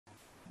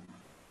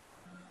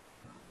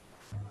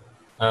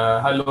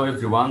Hello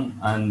everyone,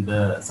 and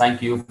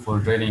thank you for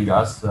joining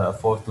us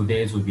for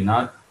today's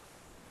webinar.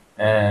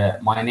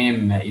 My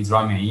name is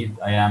Rami Eid.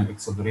 I am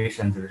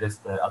Exploration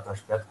Geologist at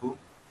Rashpetco.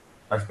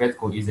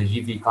 Rashpetco is a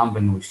GV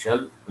company with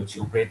Shell, which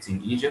operates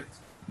in Egypt.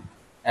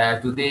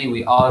 Today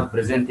we are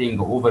presenting an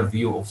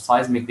overview of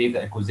seismic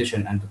data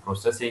acquisition and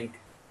processing.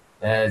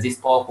 This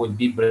talk will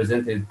be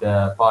presented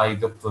by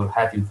Dr.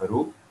 Hatem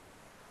Farouq.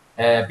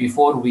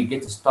 Before we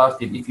get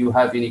started, if you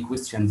have any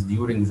questions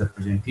during the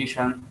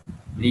presentation,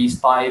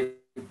 please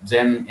type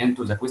them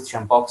into the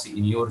question box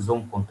in your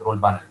Zoom control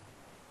panel.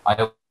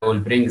 I will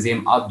bring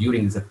them up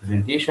during the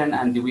presentation,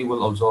 and we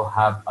will also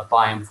have a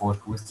time for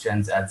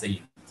questions at the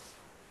end.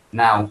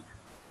 Now,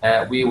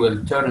 we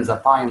will turn the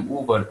time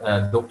over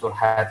Dr.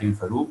 Hatem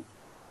Farouq.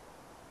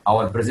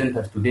 Our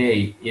presenter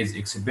today is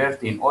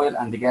expert in oil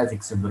and gas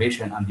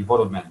exploration and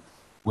development,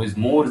 with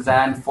more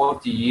than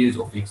 40 years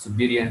of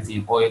experience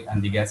in oil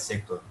and gas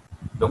sector.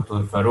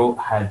 Dr. Farouq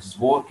has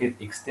worked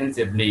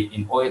extensively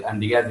in oil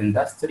and gas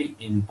industry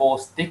in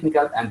both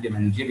technical and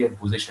managerial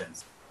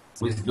positions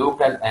with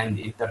local and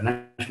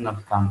international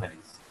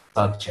companies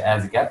such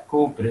as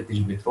GAPCO,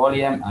 British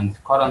Petroleum,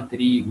 and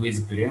currently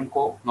with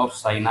Perenco, North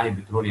Sinai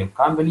Petroleum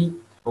Company,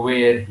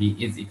 where he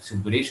is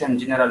Exploration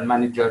General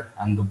Manager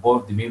and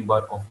board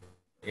member of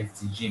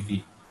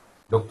FCGV.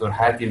 Dr.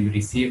 Hatem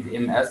received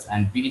MS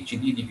and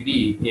PhD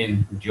degree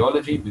in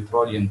geology,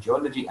 petroleum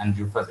geology, and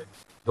geophysics.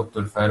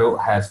 Dr. Farouq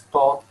has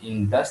taught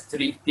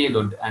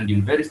industry-tailored and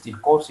university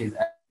courses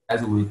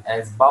as well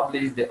as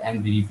published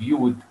and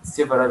reviewed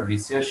several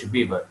research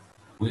papers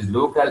with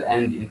local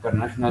and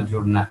international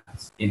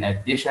journals. In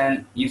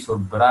addition, he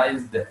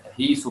supervised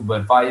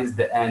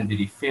and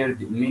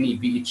referred many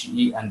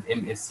PhD and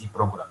MSc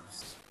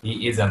programs.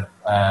 He is a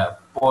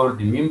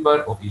board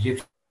member of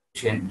Egyptian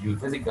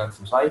Geophysical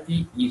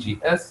Society,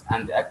 EGS,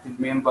 and active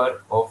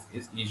member of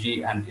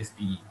SEG and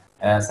SPE.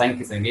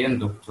 Thanks again,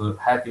 Dr.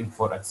 Hatem,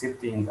 for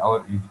accepting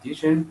our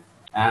invitation,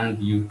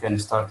 and you can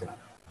start now.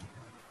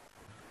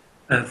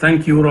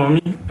 Thank you,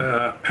 Rami.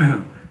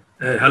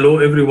 Hello,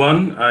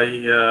 everyone.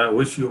 I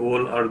wish you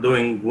all are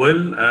doing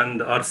well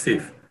and are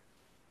safe.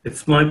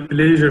 It's my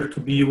pleasure to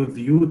be with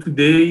you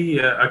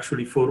today,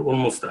 actually for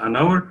almost an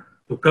hour,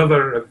 to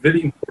cover a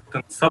very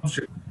important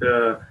subject,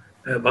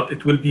 but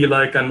it will be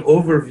like an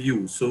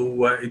overview. So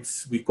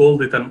we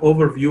called it an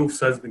overview of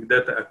seismic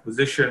data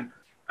acquisition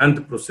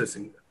and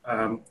processing.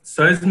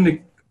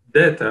 Seismic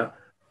data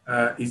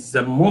is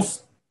the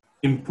most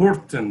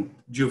important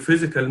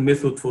geophysical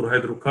method for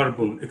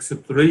hydrocarbon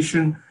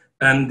exploration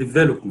and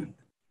development.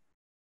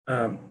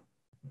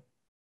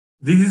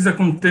 This is the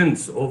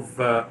contents of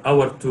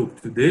our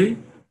talk today.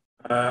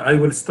 I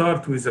will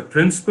start with a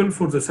principle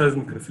for the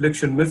seismic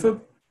reflection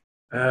method.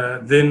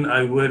 Then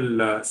I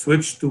will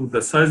switch to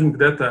the seismic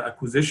data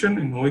acquisition,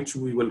 in which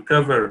we will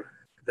cover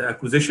the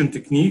acquisition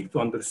technique to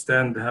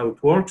understand how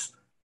it works.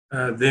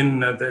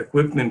 Then the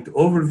equipment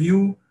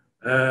overview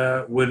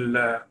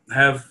will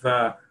have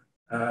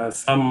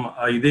some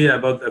idea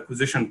about the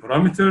acquisition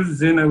parameters.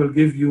 Then I will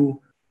give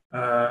you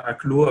a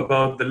clue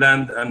about the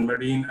land and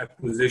marine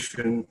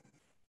acquisition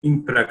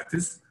in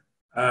practice.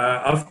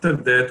 After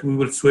that, we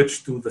will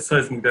switch to the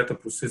seismic data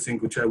processing,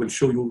 which I will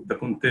show you the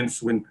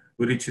contents when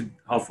we reach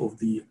half of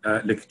the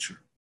lecture.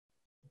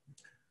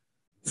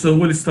 So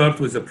we'll start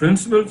with the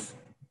principles.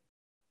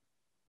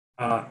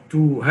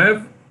 To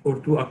have or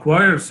to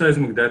acquire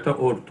seismic data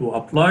or to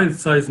apply the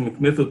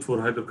seismic method for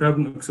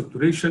hydrocarbon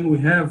exploration, we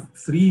have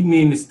three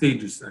main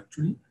stages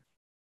actually.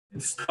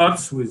 It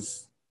starts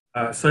with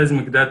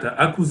seismic data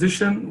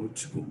acquisition,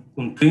 which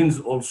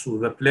contains also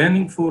the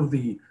planning for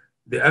the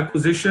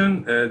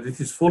acquisition. This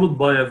is followed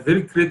by a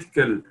very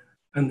critical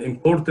and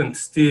important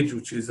stage,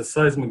 which is the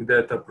seismic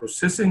data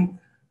processing.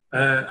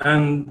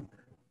 And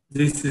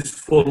this is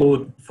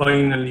followed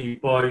finally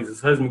by the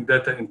seismic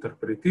data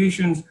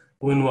interpretations,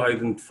 when we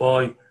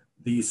identify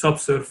the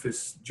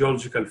subsurface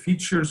geological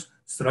features,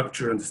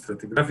 structure and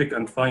stratigraphic,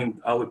 and find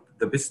out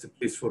the best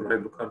place for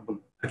hydrocarbon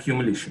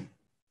accumulation.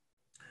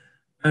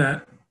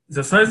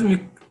 The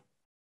seismic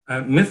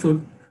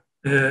method,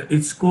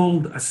 it's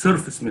called a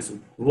surface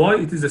method. Why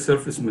it is a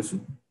surface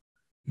method?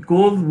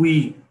 Because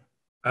we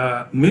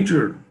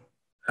measure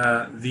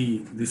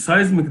the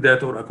seismic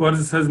data or acquire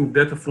the seismic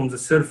data from the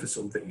surface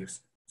of the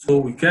earth. So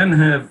we can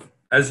have,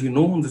 as you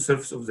know, on the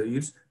surface of the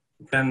earth,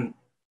 we can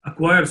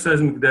acquire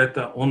seismic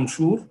data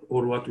onshore,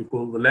 or what we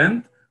call the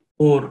land,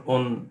 or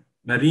on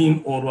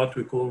marine, or what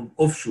we call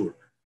offshore.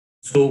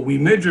 So we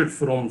measure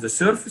from the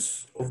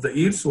surface of the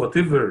earth,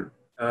 whatever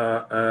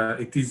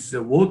it is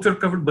water,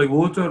 covered by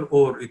water,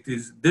 or it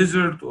is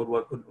desert, or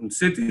what in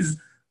cities,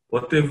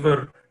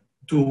 whatever,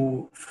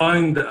 to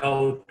find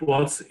out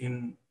what's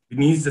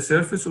beneath the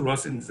surface or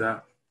what's in the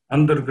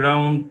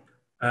underground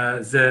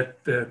that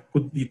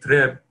could be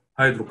trapped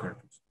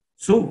hydrocarbons.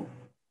 So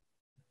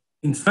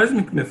in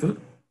seismic method,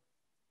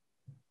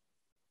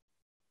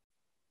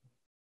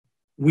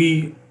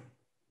 we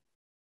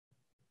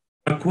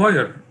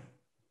acquire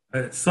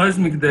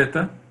seismic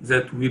data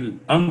that will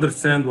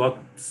understand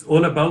what's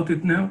all about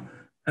it now,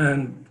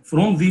 And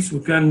from this, we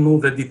can know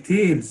the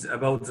details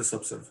about the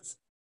subsurface.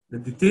 The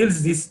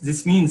details,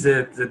 this means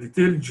that the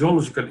detailed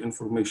geological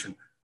information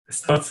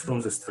starts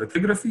from the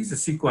stratigraphy, the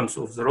sequence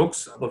of the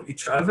rocks above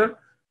each other,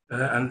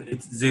 and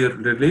their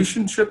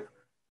relationship,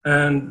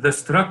 and the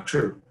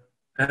structure,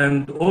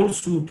 and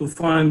also to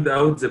find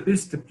out the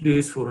best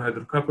place for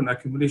hydrocarbon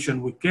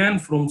accumulation. We can,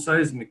 from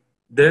seismic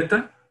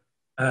data,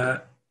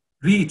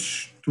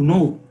 reach to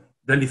know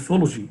the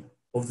lithology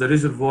of the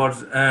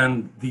reservoirs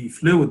and the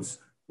fluids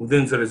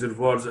within the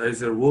reservoirs,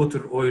 either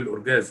water, oil, or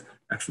gas.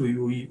 Actually,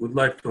 we would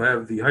like to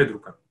have the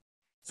hydrocarbon.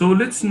 So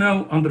let's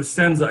now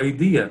understand the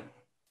idea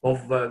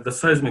of the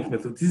seismic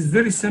method. It is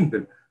very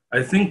simple.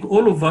 I think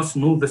all of us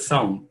know the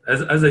sound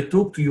as I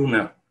talk to you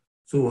now.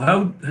 So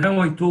how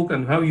I talk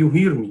and how you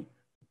hear me.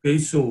 Okay,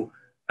 so,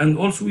 and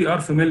also we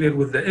are familiar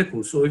with the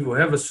echo. So if you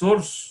have a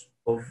source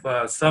of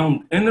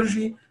sound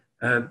energy,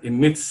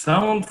 emits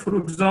sound, for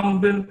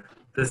example,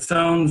 the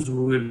sounds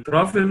will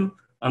travel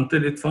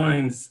until it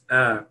finds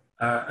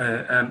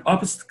an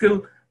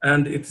obstacle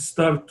and it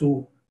starts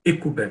to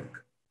echo back.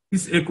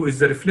 This echo is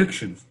the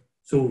reflections.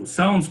 So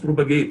sounds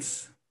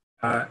propagates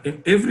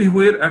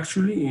everywhere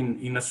actually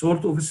in a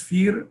sort of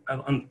sphere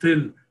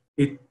until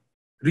it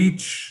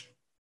reaches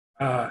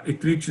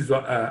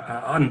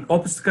an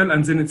obstacle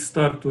and then it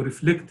starts to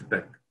reflect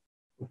back.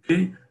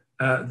 Okay,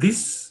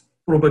 this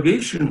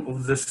propagation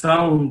of the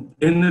sound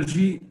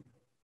energy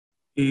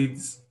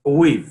is a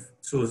wave.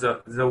 So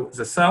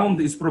the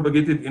sound is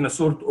propagated in a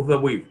sort of a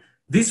wave.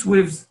 These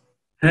waves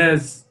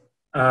have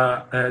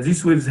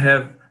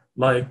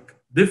like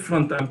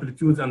different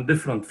amplitudes and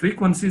different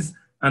frequencies.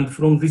 And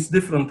from these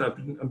different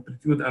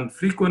amplitude and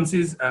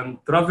frequencies and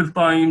travel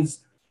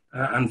times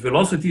and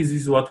velocities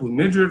is what we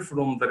measure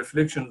from the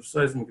reflection of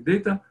seismic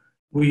data.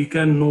 We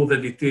can know the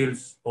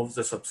details of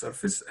the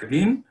subsurface,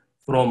 again,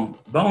 from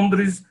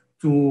boundaries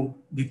to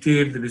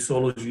detailed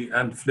lithology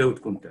and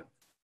fluid content.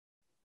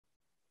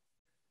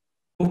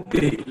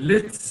 Okay,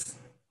 let's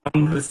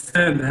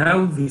understand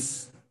how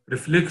these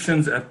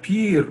reflections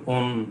appear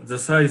on the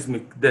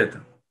seismic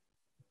data.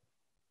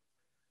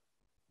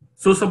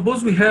 So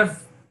suppose we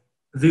have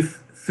this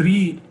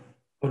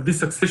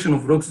succession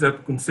of rocks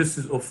that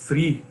consists of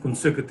 3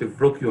 consecutive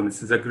rock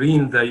units, the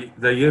green,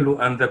 the yellow,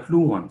 and the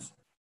blue ones.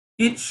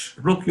 Each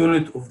rock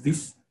unit of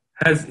this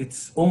has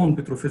its own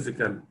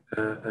petrophysical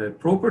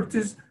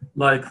properties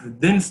like the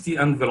density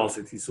and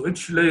velocity. So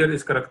each layer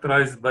is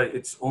characterized by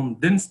its own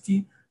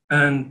density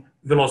and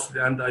velocity.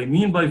 And I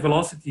mean by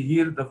velocity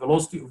here, the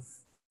velocity of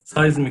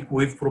seismic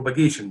wave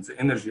propagation, the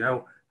energy,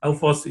 how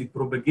fast it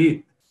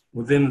propagates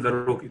within the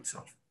rock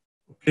itself.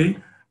 Okay,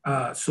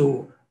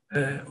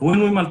 when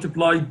we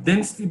multiply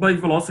density by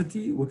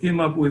velocity, we came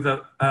up with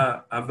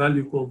a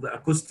value called the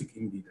acoustic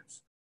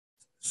impedance.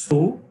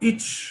 So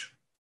each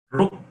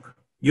rock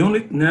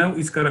unit now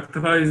is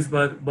characterized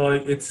by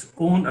its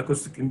own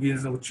acoustic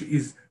impedance, which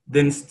is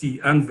density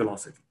and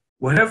velocity.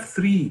 We have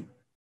 3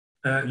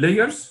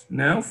 layers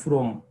now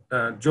from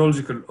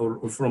geological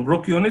or from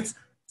rock units.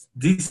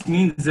 This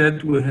means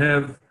that we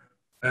have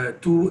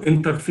 2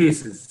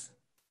 interfaces.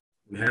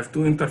 We have 2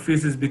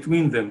 interfaces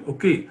between them.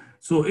 Okay,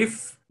 so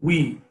if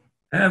we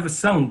have a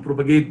sound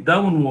propagate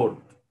downward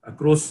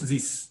across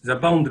the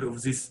boundary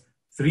of these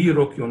 3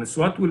 rock units,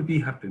 what will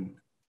be happening?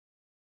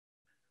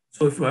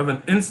 So if you have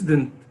an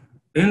incident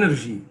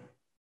energy,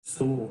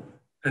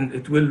 and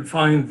it will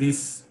find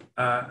this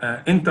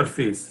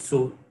interface.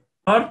 So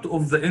part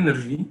of the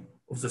energy,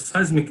 of the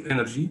seismic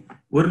energy,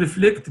 will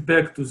reflect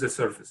back to the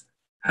surface.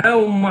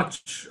 How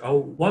much,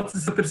 or what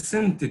is the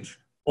percentage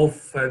of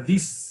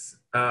this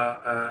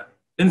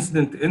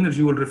incident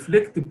energy will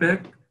reflect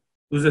back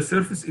to the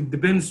surface? It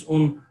depends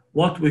on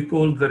what we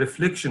call the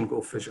reflection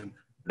coefficient.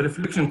 The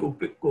reflection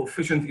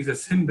coefficient is a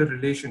simple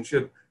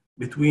relationship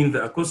between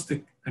the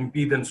acoustic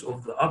impedance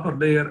of the upper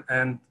layer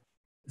and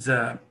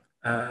the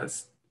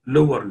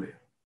lower layer.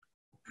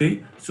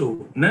 Okay,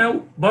 so now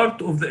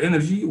part of the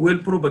energy will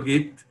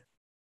propagate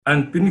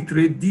and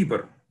penetrate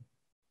deeper.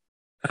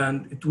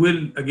 And it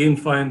will again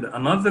find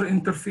another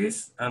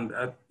interface, and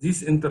at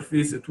this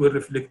interface, it will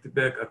reflect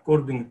back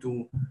according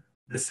to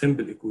the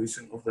simple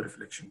equation of the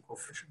reflection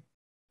coefficient.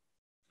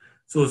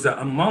 So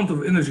the amount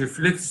of energy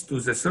reflects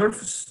to the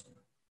surface,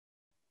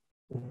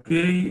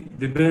 okay,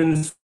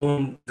 depends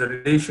on the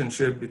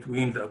relationship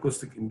between the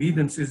acoustic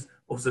impedances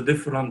of the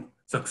different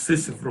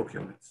successive rock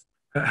units.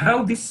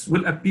 How this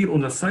will appear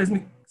on the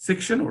seismic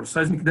section or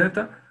seismic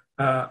data,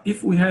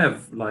 if we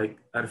have like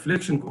a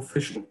reflection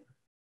coefficient,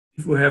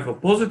 if we have a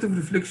positive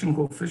reflection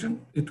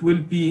coefficient, it will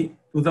be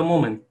to the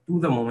moment,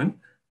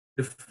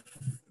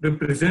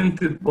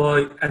 represented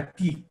by a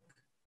peak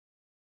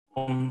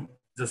on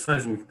the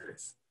seismic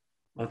trace.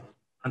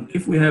 And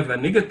if we have a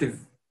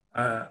negative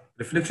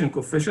reflection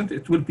coefficient,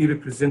 it will be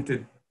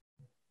represented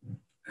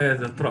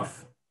as a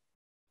trough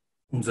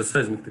on the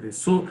seismic trace.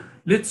 So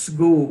let's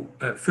go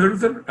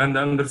further and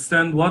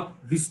understand what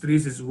these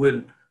traces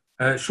will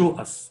show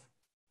us.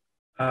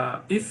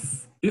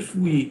 If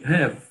we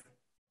have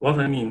what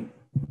I mean,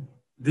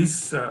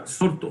 this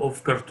sort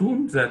of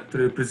cartoon that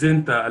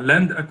represent a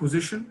land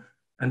acquisition,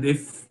 And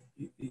if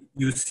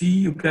you see,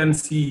 you can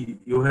see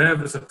you have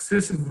a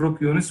successive rock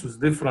units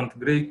with different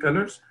gray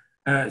colors.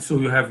 So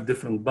you have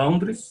different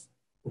boundaries,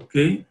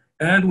 okay?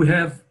 And we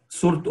have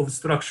sort of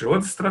structure.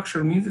 What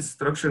structure means?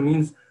 Structure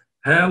means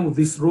how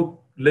these rock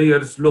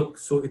layers look.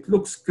 So it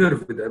looks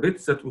curved a bit,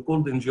 that we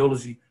call in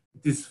geology,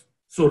 it is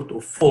sort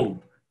of fold.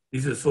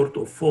 This is a sort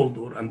of fold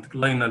or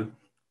anticlinal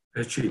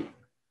shape.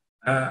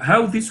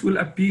 How this will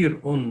appear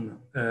on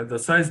the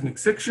seismic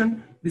section?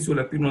 This will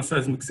appear on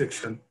seismic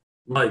section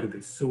like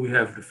this. So we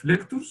have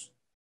reflectors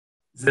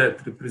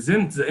that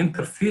represent the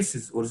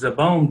interfaces or the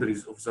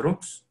boundaries of the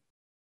rocks.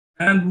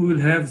 And we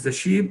will have the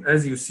shape,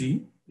 as you see.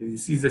 You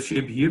see the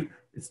shape here.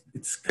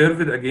 It's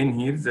curved again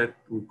here, that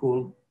we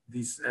call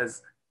this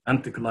as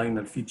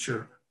anticlinal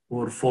feature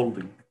or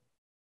folding.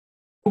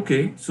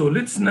 Okay, so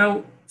let's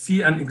now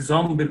see an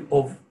example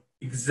of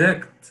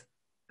exact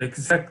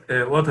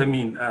what I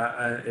mean,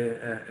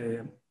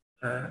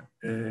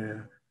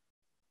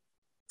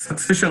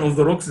 succession of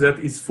the rocks that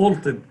is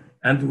faulted,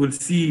 and we'll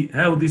see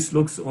how this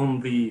looks on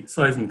the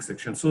seismic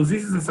section. So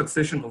this is a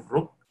succession of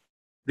rock.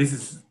 This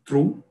is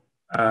true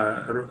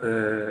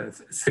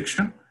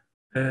section,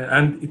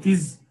 and it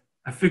is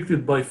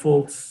affected by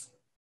faults,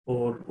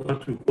 or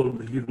what we call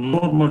here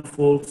normal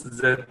faults,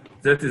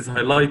 that is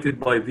highlighted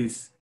by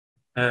these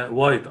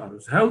white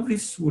arrows. How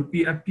this will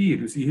be appear?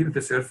 You see here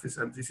the surface,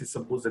 and this is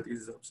supposed that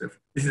is observed.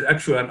 This is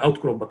actually an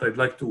outcrop, but I'd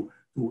like to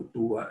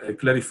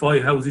clarify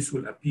how this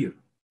will appear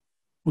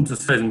on the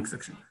seismic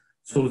section.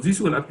 So this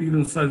will appear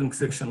in the seismic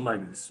section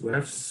like this. We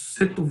have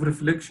set of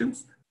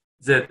reflections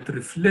that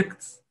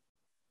reflect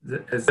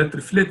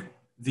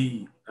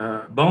the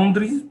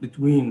boundaries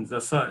between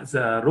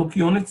the rock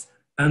units,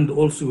 and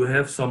also we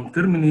have some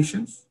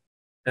terminations,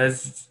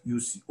 as you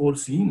all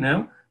see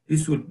now.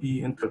 This will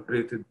be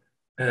interpreted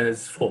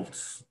as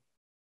faults.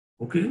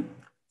 Okay,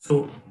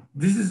 so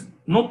this is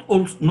not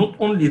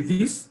only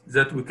this,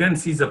 that we can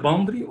see the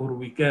boundary, or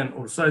we can,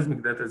 or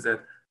seismic data that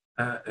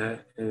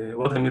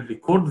what I mean,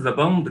 record the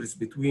boundaries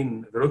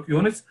between the rock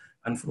units,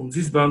 and from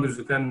these boundaries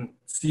we can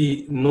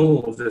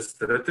know the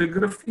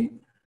stratigraphy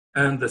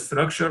and the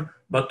structure,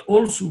 but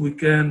also we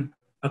can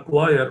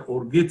acquire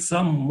or get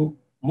some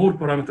more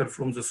parameter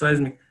from the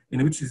seismic,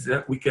 in which is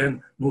that we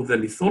can know the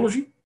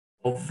lithology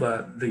of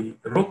the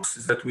rocks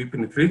that we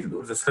penetrated,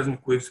 or the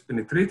seismic waves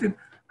penetrated,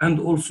 and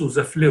also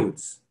the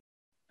fluids.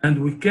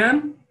 And we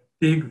can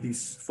take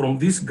this from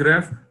this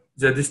graph,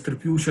 the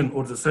distribution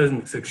or the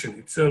seismic section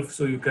itself,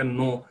 so you can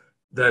know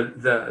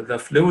the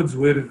fluids,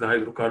 where is the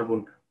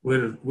hydrocarbon,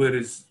 where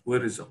is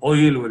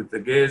oil, where is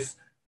the gas,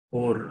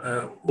 or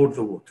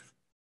the water.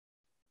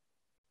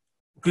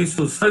 Okay,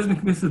 so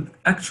seismic method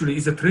actually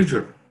is a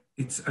treasure.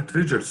 It's a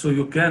treasure, so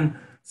you can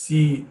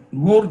see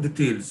more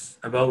details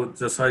about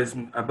the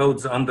seismic,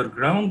 about the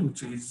underground,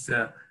 which is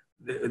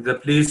the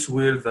place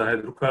where the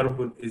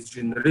hydrocarbon is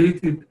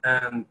generated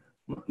and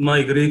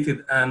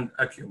migrated and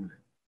accumulated.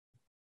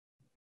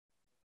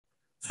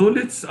 So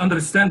let's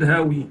understand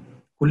how we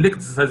collect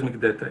the seismic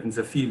data in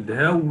the field,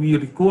 how we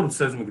record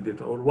seismic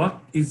data, or what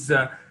is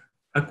the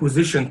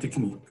acquisition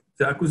technique.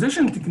 The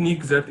acquisition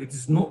technique that it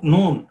is not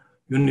known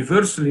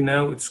universally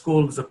now, it's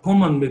called the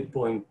common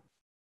midpoint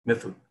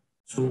method.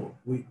 So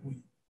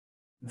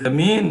the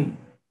main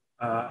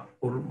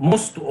or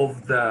most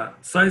of the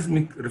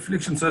seismic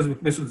reflection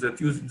seismic methods that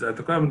use the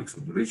hydrocarbon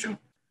exploration,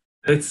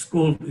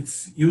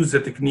 it's use the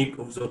technique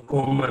of the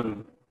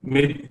common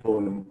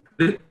midpoint.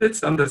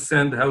 Let's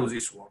understand how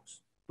this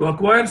works. To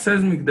acquire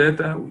seismic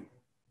data,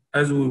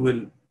 as we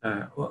will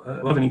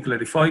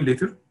clarify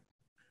later,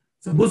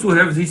 suppose we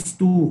have these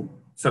two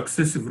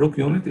successive rock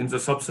units in the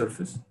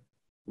subsurface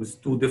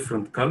with two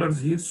different colors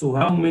here. So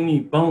how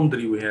many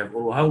boundary we have,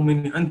 or how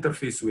many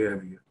interface we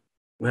have here?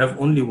 We have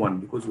only one,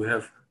 because we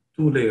have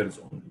two layers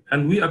only.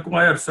 And we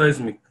acquire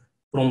seismic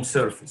from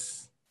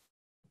surface.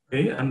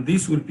 Okay, and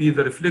this will be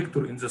the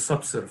reflector in the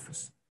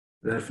subsurface.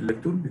 The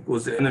reflector,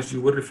 because the energy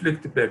will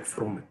reflect back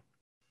from it.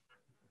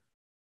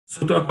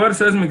 So to acquire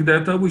seismic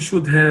data, we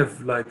should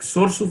have like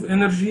source of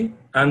energy,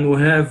 and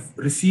we have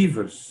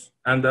receivers.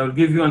 And I'll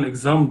give you an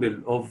example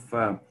of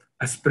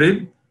a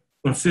spread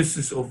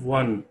consists of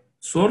one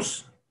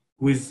source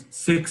with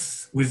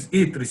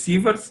 8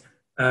 receivers,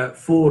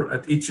 4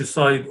 at each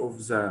side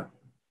of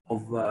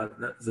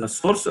the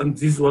source, and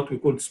this is what we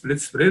call split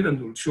spread,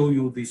 and we'll show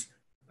you this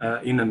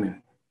in a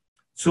minute.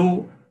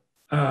 So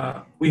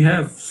we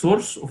have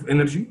source of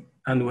energy,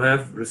 and we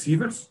have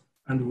receivers,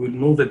 and we'll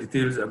know the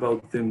details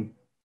about them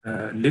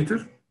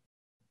later.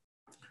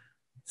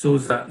 So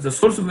the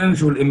source of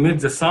energy will emit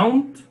the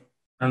sound,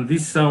 and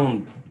this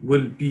sound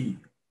will be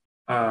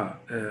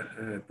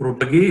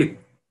propagate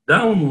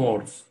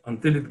downwards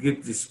until it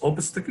gets this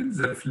obstacle,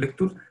 the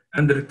reflector,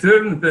 and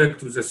return back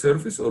to the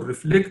surface, or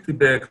reflect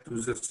back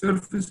to the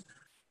surface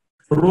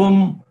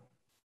from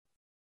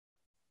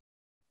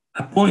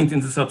a point in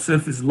the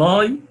subsurface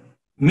lie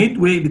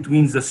midway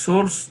between the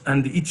source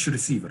and each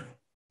receiver.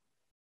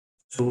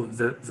 So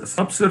the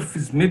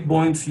subsurface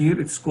midpoints here,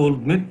 it's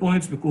called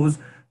midpoints because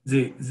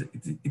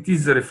it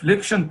is the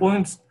reflection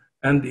points,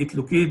 and it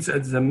locates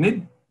at the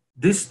mid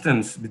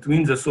distance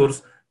between the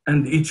source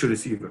and each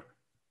receiver.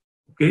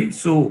 Okay,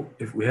 so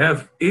if we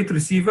have 8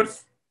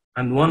 receivers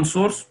and 1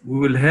 source, we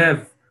will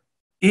have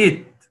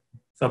 8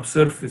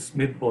 subsurface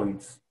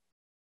midpoints.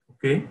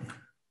 Okay,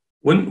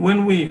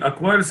 when we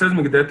acquire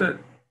seismic data,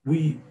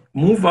 we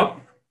move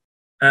up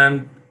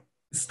and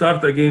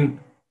start again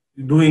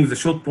doing the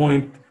shot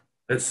point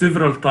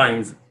several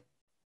times,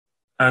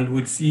 and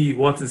we'll see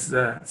what is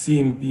the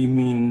CMP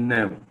mean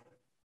now.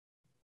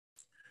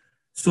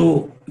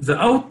 So the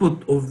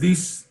output of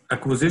this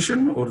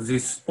acquisition, or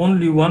this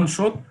only one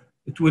shot,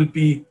 it will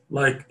be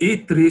like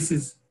 8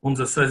 traces on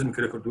the seismic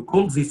record. We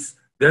call this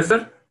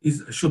gather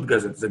is a shot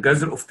gather, the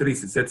gather of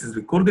traces that is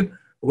recorded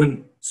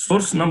when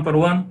source number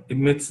 1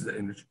 emits the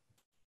energy.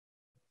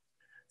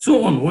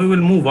 So on, we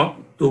will move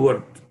up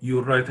toward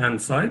your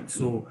right-hand side.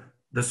 So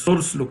the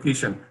source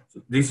location,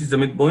 so this is the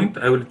midpoint.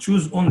 I will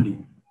choose only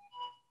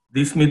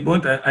this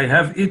midpoint. I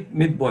have 8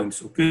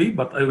 midpoints, okay?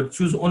 But I will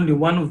choose only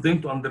one of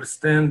them to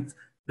understand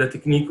the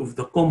technique of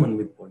the common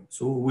midpoint.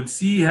 So we'll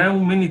see how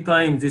many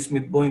times this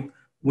midpoint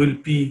will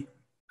be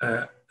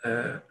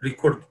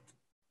recorded.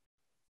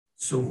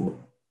 So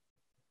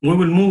we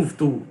will move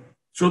to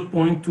shot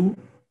point 2,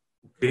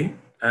 okay?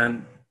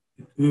 And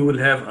we will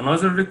have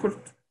another record,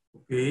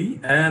 okay?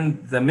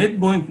 And the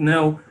midpoint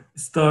now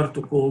start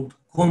to called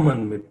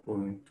common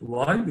midpoint.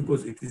 Why?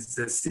 Because it is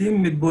the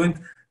same midpoint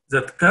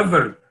that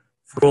covered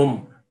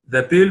from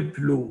the pale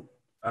blue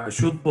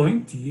shot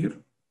point here,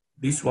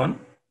 this one,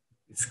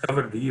 it's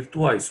covered here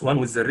twice, one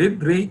with the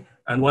red ray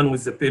and one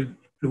with the pale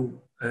blue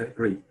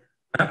ray.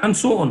 And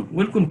so on.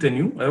 We'll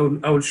continue.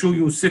 I will show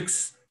you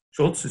 6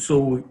 shots.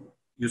 So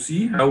you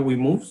see how we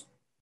move.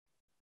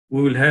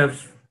 We will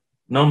have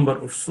number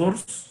of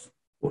source,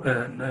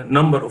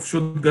 number of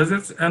shot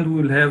gathers, and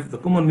we will have the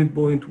common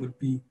midpoint will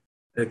be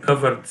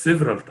covered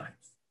several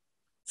times.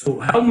 So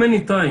how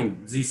many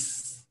times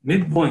this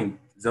midpoint,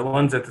 the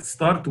one that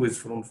start with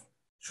from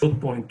shot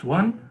point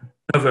 1,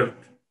 covered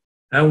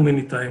how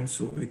many times?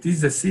 So it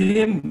is the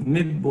same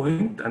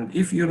midpoint, and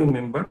if you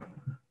remember,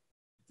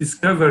 it is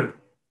covered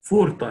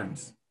 4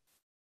 times.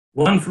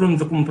 One from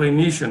the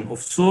combination of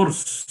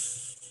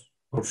source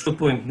or shot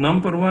point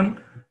number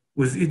 1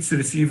 with its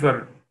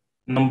receiver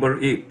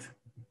number 8,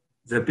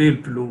 the pale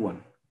blue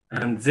one.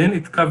 And then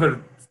it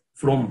covered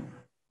from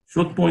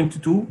shot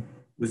point 2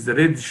 with the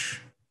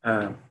reddish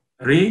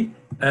ray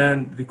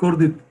and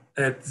recorded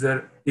at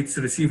its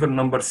receiver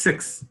number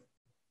 6.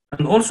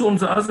 And also on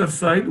the other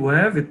side, we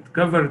have it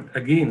covered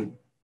again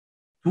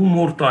 2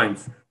 more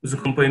times with a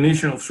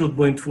combination of shot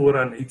point 4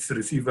 and its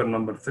receiver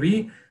number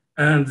 3,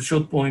 and the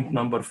shot point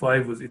number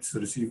 5 with its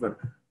receiver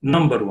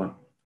number 1.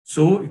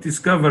 So it is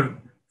covered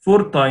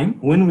 4 times.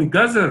 When we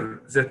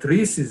gather the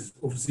traces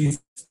of this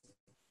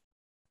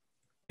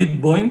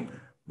midpoint,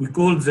 we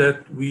call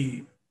that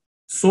we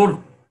sort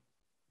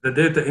the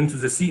data into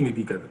the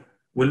CMP gather.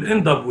 We'll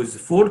end up with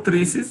 4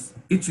 traces.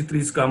 Each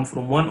trace comes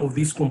from one of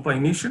these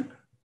combinations.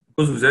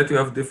 Because of that, you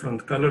have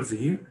different colors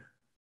here.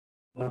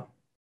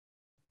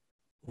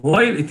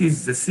 While it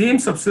is the same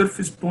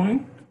subsurface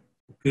point,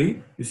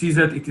 okay, you see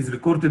that it is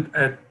recorded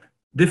at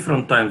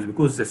different times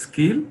because the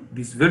scale,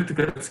 this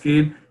vertical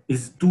scale,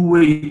 is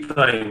 2-way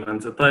time,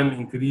 and the time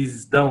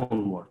increases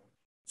downward.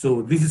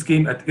 So this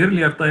came at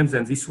earlier times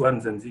than this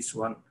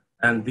one,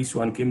 and this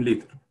one came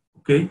later.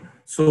 Okay,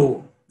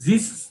 so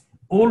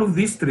all of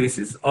these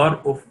traces are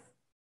of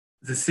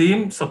the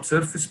same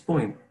subsurface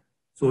point.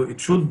 So it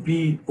should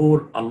be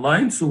all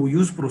aligned. So we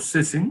use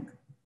processing.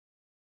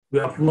 We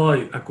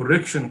apply a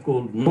correction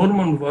called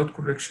normal without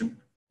correction.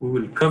 We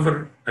will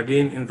cover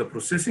again in the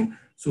processing.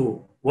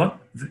 So what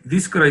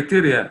this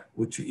criteria,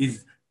 which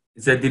is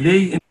the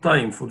delay in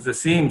time for the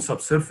same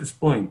subsurface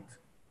point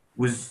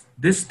with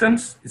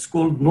distance, is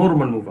called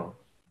normal move out.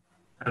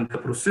 And the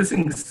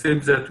processing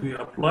step that we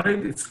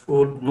applied, it's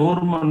called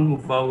normal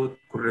move out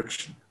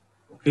correction.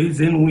 Okay,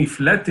 then we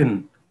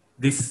flatten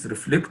these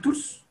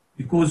reflectors,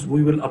 because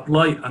we will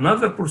apply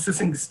another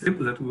processing step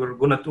that we were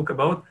going to talk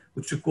about,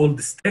 which is called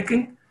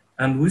stacking.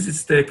 And with the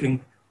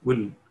stacking,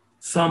 we'll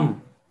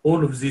sum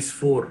all of these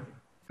 4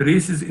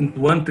 traces into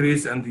one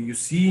trace, and you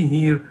see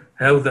here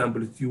how the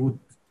amplitude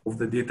of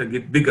the data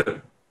get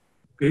bigger.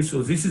 Okay,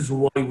 so this is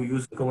why we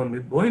use the common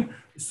midpoint,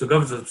 is to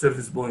cover the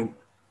subsurface point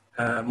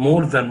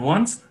more than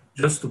once,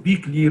 just to be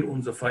clear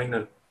on the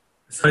final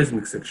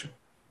seismic section.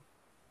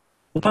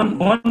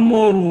 One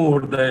more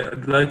word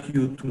I'd like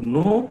you to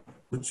know,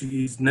 which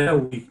is now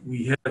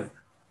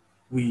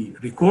we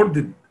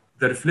recorded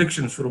the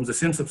reflections from the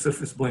same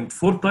subsurface point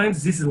 4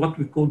 times. This is what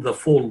we call the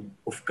fold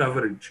of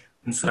coverage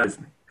in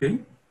seismic, okay?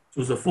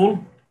 So the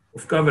fold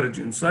of coverage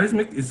in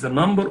seismic is the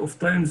number of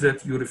times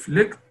that you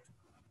reflect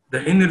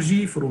the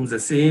energy from the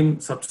same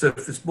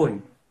subsurface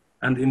point.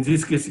 And in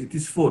this case, it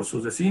is 4. So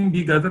the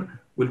CMP gather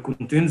will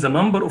contain the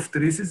number of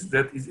traces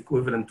that is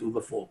equivalent to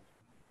the fold.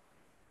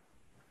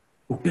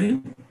 Okay?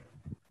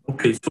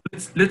 Okay, so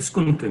let's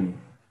continue.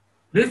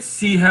 Let's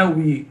see how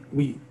we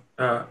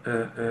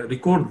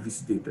record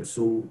this data.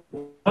 So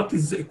what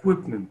is the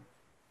equipment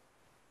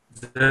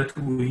that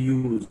we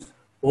use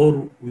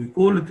or we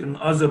call it in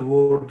other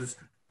words,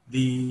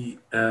 the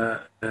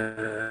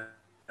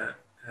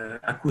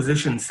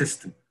acquisition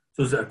system.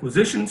 So the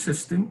acquisition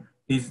system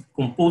is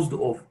composed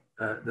of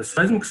the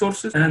seismic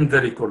sources and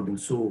the recording.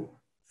 So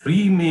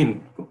three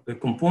main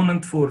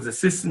components for the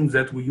system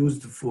that we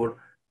used for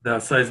the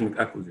seismic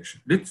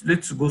acquisition.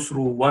 Let's go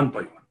through one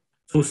by one.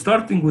 So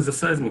starting with the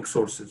seismic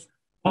sources.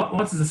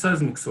 What's the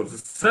seismic source? The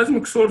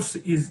seismic source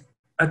is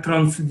a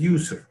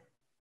transducer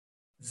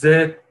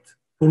that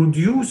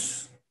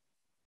produce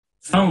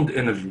sound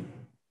energy,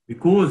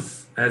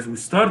 because as we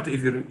start,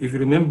 if you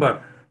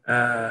remember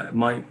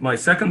my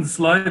second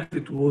slide,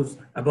 it was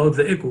about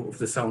the echo of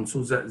the sound.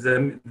 So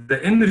the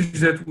energy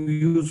that we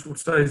use for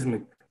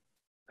seismic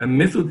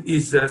method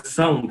is the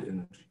sound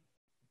energy.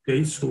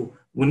 Okay, so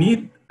we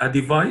need a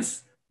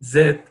device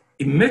that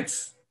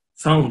emits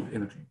sound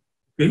energy.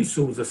 Okay,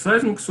 so the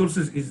seismic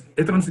sources is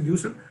a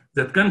transducer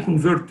that can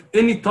convert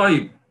any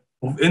type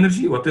of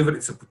energy, whatever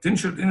it's a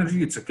potential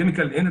energy, it's a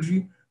chemical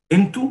energy,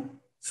 into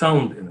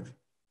sound energy.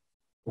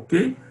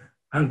 Okay,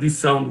 and this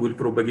sound will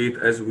propagate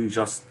as we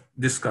just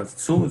discussed.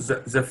 So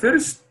the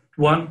first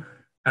one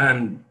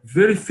and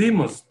very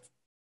famous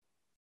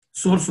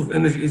source of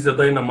energy is the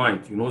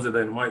dynamite. You know the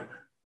dynamite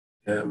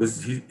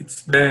with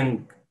its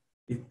bang.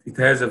 It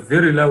has a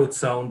very loud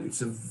sound.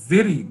 It's a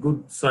very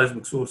good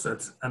seismic source.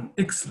 It's an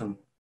excellent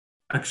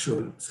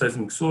actual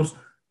seismic source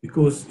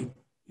because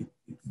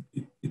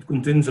it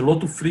contains a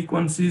lot of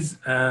frequencies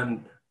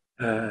and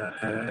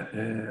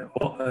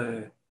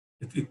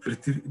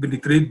it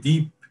penetrates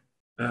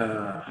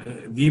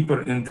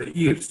deeper in the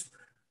ears,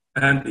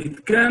 and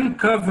it can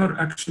cover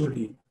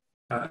actually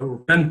or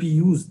can be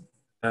used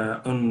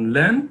on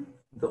land,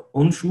 the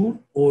onshore,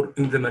 or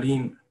in the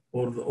marine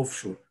or the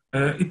offshore.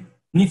 It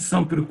needs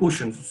some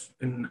precautions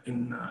in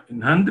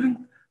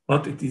handling,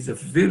 but it is a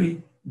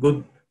very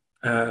good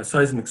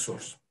seismic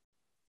source.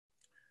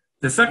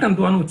 The second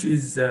one, which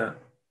is a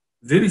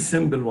very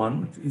simple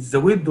one, is the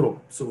weight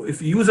drop. So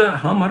if you use a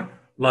hammer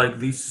like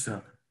this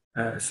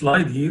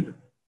slide here,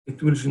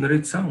 it will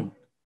generate sound,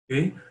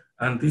 okay?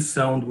 And this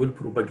sound will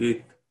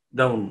propagate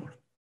downward.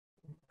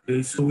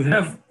 Okay, so we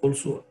have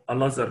also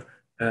another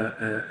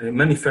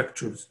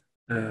manufacturers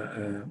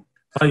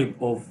type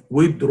of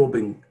weight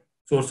dropping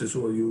sources.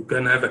 So you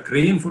can have a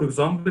crane, for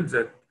example,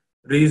 that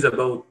raise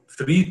about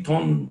 3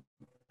 tons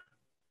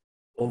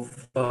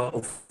of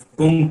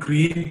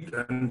concrete,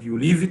 and you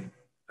leave it,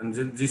 and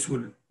then this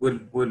will flow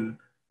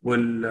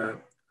in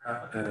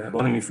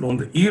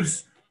the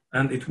ears,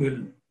 and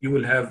you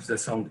will have the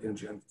sound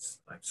energy and this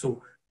type.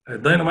 So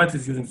dynamite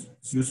is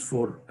used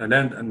for a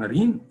land and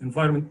marine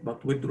environment,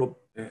 but weight drop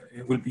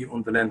will be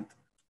on the land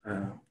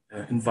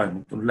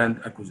environment, on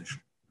land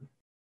acquisition.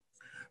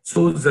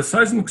 So the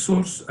seismic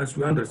source, as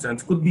we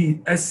understand, could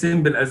be as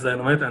simple as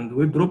dynamite and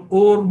weight drop,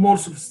 or more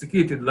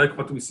sophisticated, like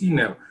what we see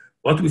now.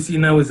 What we see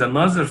now is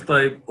another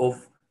type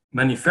of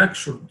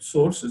manufactured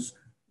sources,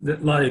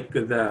 that like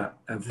the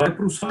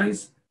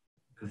vibro-size,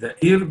 the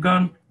air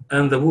gun,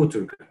 and the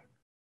water gun.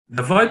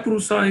 The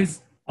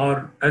vibro-size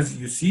are, as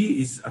you see,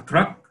 is a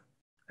truck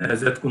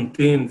that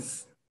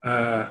contains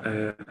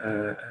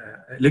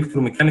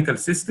electromechanical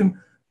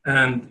system,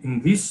 and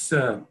in this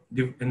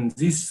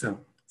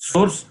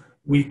source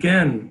we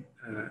can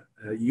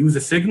use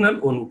a signal,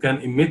 or we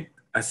can emit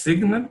a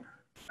signal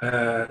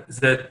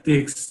that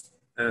takes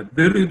a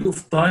period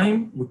of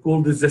time. We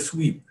call this the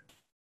sweep,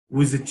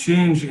 with a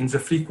change in the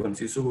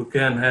frequency. So we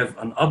can have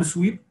an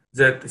upsweep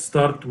that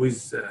start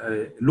with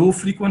low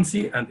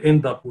frequency and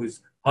end up with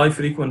high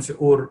frequency,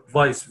 or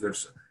vice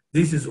versa.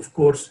 This is, of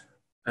course,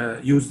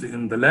 used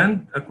in the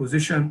land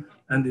acquisition,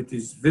 and it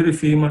is very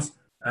famous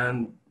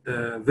and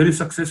very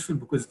successful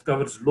because it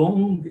covers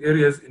long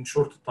areas in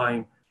short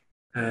time,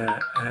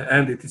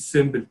 and it is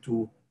simple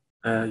to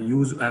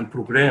use and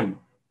program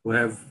to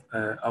have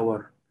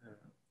our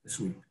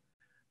sweep.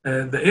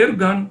 The air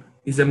gun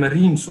is a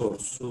marine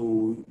source,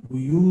 so we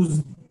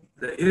use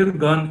the air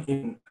gun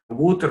in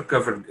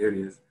water-covered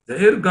areas. The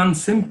air gun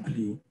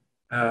simply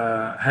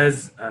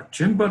has a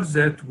chamber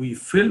that we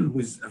fill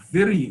with a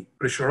very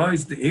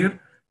pressurized air,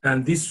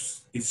 and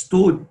this is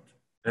stored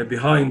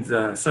behind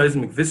the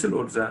seismic vessel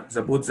or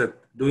the boat that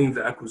doing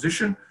the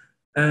acquisition,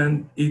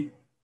 and it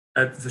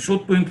at the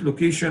short point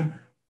location,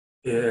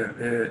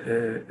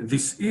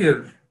 this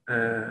air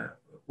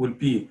will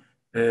be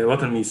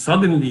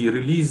suddenly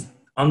released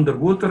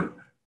underwater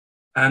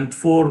and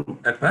form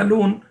a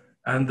balloon,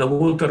 and the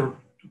water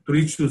to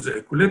reach to the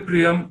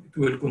equilibrium, it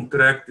will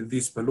contract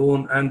this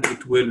balloon and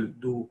it will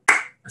do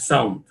a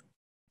sound.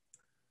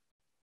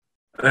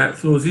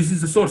 So this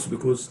is the source,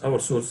 because our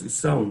source is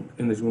sound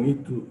energy. We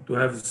need to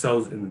have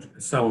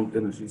sound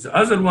energy. The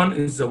other one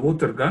is the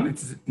water gun.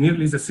 It is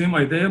nearly the same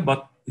idea,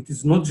 but it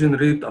is not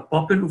generate a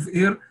bubble of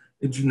air,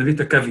 it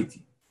generates a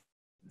cavity,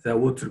 the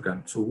water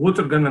gun. So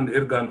water gun and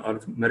air gun are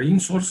marine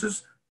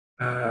sources.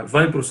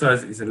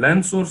 Vibro-size is a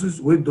land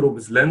sources. Weight drop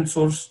is land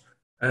source.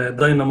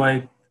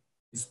 Dynamite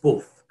is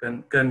both,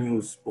 can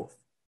use both.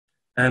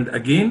 And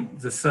again,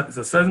 the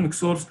seismic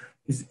source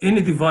is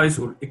any device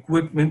or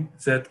equipment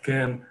that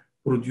can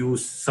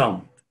produce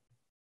sound.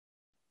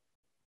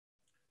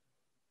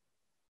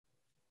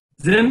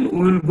 Then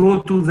we'll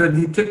go to the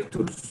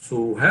detectors.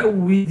 So how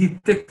we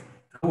detect,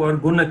 how we're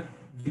gonna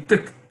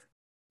detect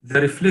the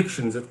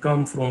reflections that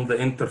come from the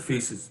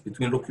interfaces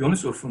between rock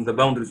units or from the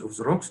boundaries of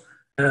the rocks.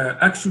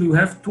 Actually, we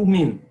have two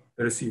main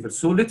receivers.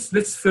 So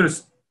let's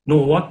first know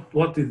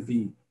what is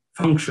the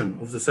function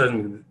of the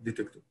seismic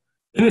detector.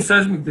 Any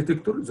seismic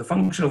detector, the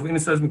function of any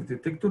seismic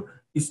detector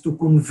is to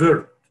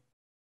convert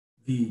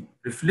the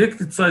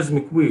reflected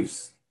seismic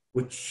waves,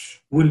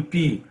 which will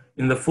be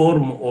in the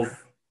form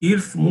of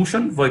earth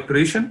motion,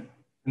 vibration,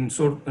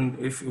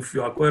 if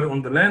you acquire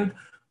on the land,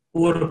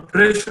 or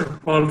pressure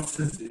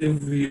pulses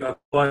if we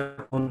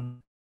acquire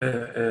on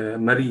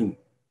marine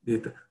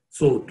data.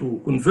 So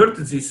to convert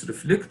this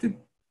reflected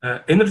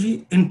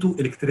energy into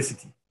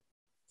electricity.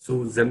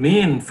 So the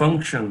main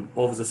function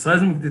of the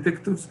seismic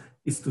detectors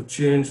is to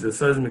change the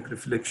seismic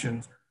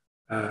reflections,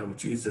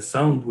 which is the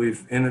sound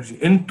wave energy,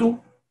 into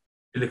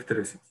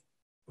electricity.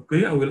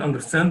 Okay, I will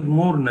understand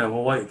more now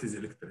why it is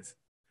electricity.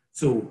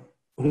 So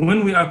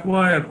when we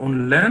acquire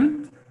on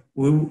land,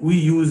 we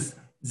use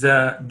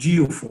the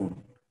geophone.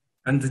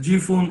 And the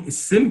geophone is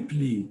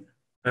simply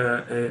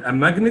a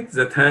magnet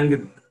that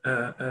hangs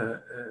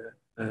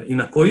in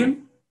a coil.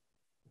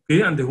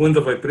 Okay, and when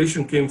the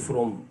vibration came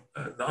from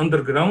the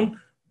underground,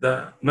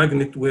 the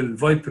magnet will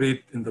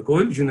vibrate in the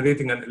coil,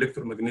 generating an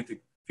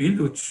electromagnetic field,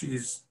 which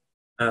is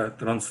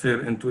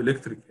transferred into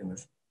electric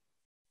energy.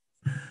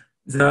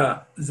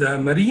 The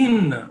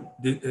marine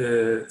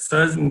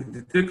seismic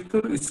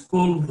detector is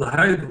called the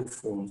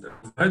hydrophones.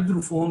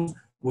 Hydrophones,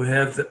 we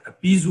have a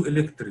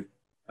piezoelectric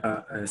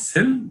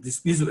cell. This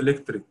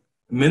piezoelectric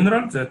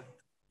mineral that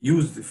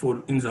used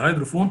for in the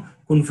hydrophone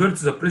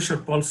converts the pressure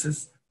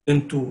pulses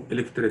into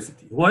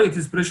electricity. Why it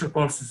is pressure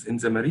pulses in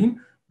the marine?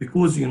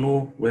 Because you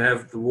know we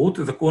have the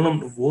water, the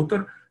column of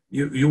water.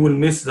 You will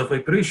miss the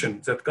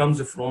vibration that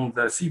comes from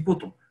the sea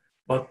bottom,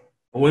 but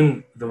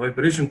when the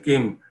vibration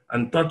came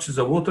and touches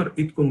the water,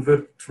 it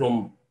converts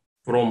from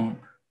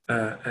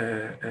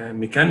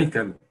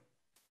mechanical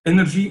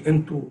energy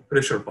into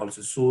pressure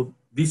pulses. So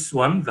this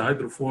one, the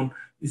hydrophone,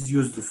 is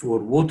used for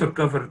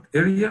water-covered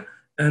area,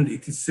 and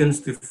it is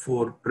sensitive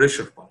for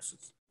pressure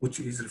pulses, which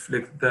is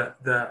reflect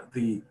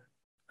the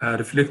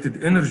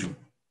reflected energy.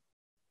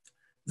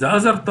 The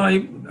other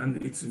type,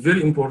 and it's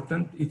very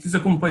important, it is a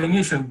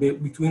combination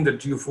between the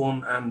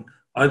geophone and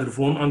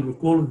hydrophone, and we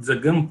call it the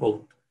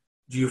gimbal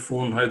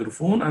geophone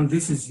hydrophone, and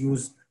this is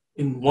used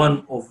in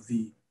one of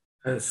the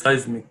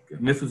seismic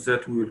methods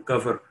that we will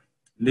cover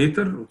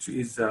later, which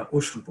is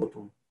ocean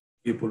bottom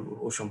cable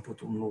or ocean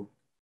bottom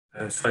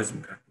node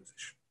seismic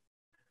acquisition.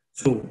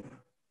 So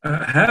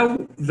how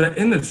the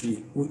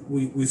energy,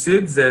 we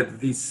said that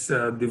these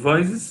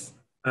devices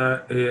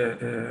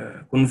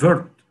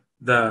convert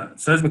the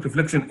seismic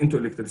reflection into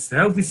electricity.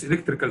 How this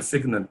electrical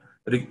signal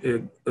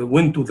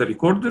went to the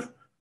recorder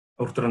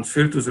or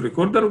transferred to the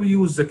recorder, we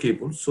use the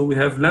cables. So we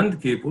have land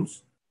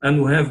cables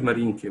and we have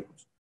marine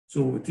cables.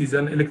 So it is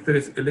an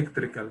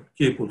electrical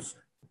cables,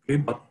 okay,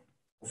 but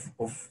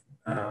of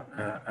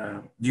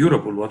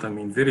durable, what I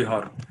mean, very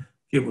hard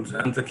cables.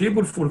 And the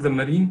cable for the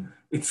marine,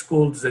 it's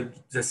called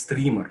the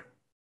streamer.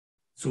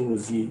 So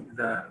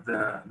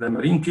the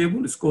marine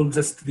cable is called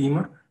the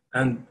streamer,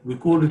 and we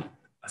call it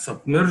a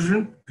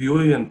submergent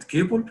buoyant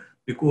cable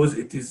because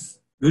it is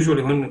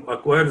usually when you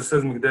acquire the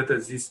seismic data,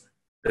 this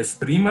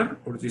streamer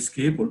or this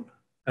cable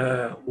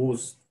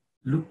was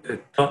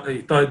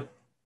tied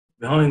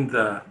behind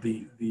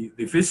the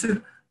vessel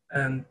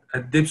and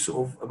at depths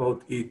of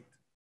about 8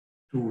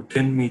 to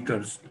 10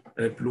 meters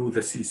below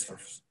the sea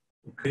surface.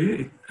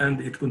 Okay,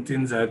 and it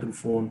contains a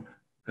hydrophone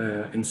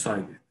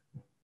inside it.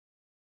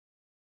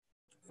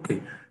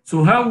 Okay,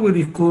 so how we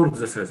record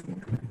the seismic?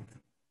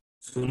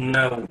 So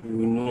now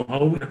we know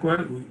how we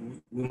acquire, we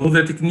know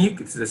the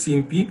technique, it's the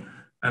CMP,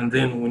 and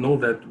then we know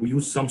that we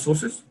use some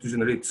sources to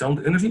generate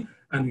sound energy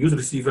and use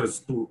receivers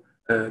to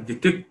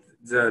detect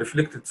the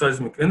reflected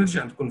seismic energy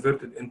and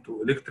convert it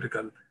into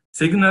electrical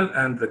signal,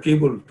 and the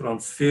cable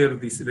transfer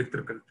this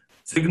electrical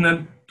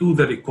signal to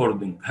the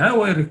recording.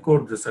 How I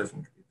record the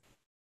seismic data?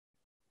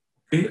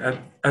 Okay,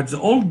 at the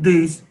old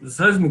days, the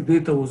seismic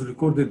data was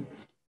recorded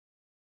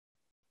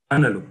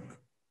analog.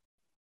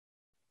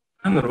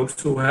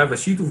 So we have a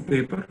sheet of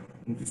paper,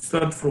 and you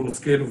start from a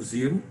scale of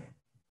 0,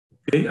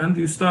 okay, and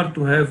you start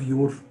to have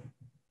your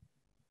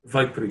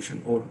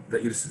vibration or the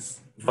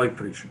Earth's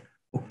vibration,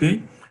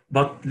 okay.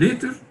 But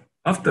later,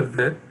 after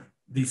that,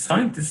 the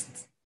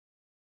scientists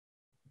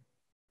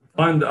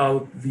find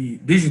out the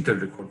digital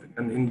recording,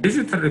 and in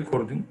digital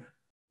recording,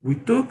 we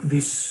took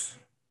this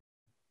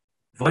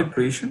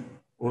vibration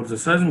or the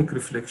seismic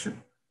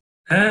reflection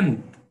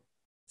and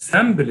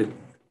sample it,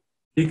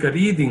 take a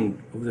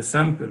reading of the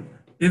sample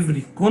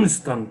every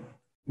constant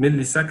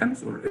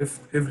milliseconds or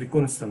every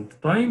constant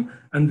time,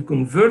 and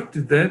convert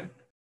that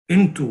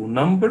into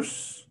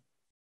numbers,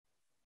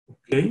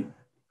 okay?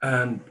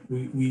 And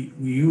we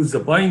use a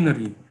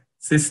binary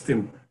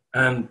system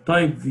and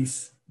type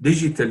this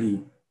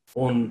digitally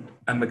on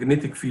a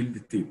magnetic field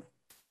table.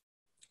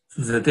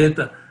 So the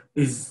data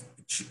is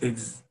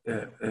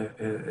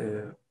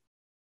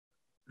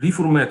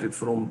reformatted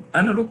from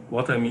analog,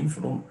 what I mean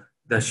from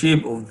the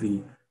shape of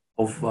the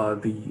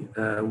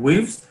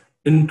waves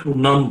into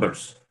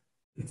numbers.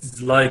 It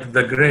is like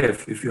the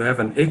graph. If you have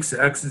an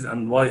x-axis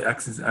and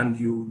y-axis, and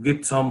you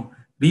get some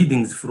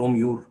readings from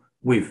your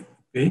wave,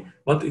 okay?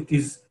 But it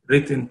is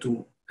written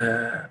to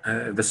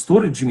the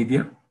storage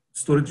media.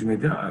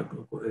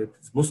 It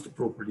is most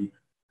properly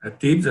a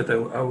tape that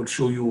I will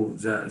show you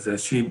the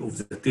shape of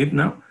the tape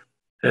now.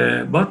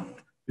 But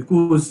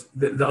because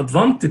the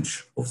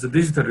advantage of the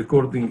digital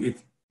recording,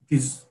 it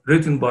is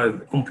written by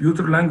the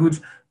computer language,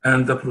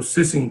 and the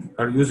processing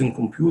are using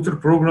computer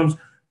programs,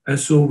 and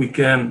so we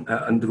can,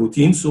 and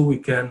routine, so we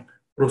can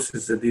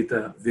process the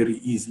data very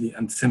easily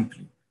and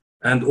simply.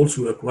 And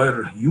also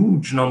acquire a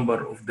huge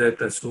number of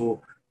data,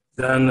 so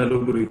the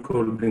analog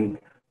recording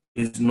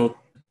is not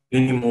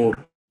anymore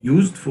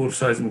used for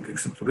seismic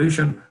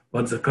exploration,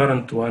 but the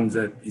current one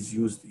that is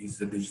used is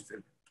the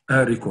digital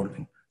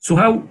recording. So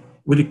how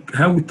we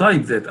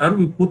type that? Are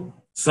we put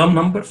some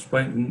numbers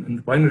in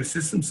the binary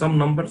system, some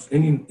numbers,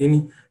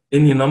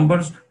 any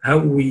numbers? How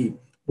we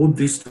put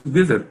this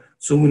together?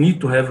 So we need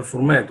to have a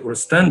format or a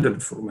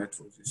standard format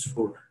for this.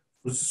 What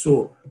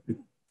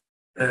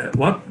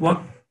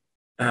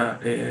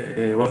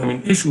I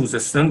mean, issues a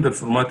standard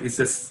format is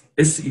this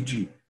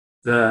SEG,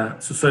 the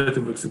Society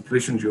of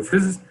Exploration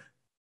Geophysics.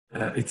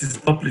 It is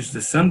published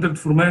the standard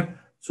format.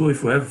 So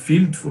if we have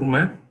field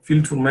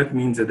format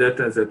means the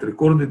data that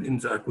recorded in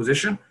the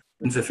acquisition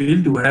in the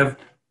field. We have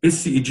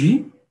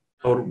SEG,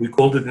 or we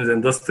called it in the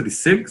industry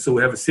SEG. So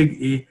we have a SEG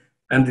A,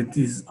 and it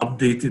is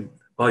updated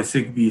by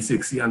SEG B,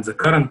 SEG C, and the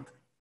current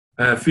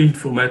field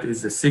format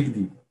is the SEG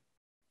D.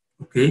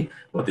 Okay,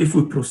 but if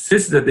we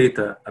process the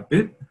data a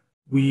bit,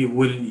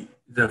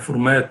 the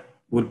format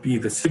will be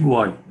the SEG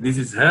Y. This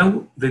is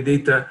how the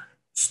data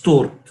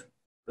stored.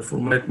 The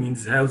format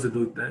means how the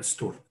data is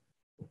stored.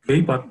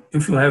 Okay, but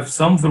if you have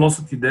some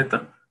velocity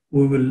data,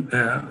 we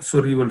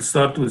will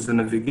start with the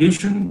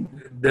navigation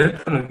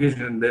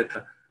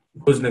data,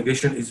 because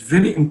navigation is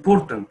very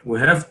important. We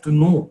have to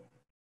know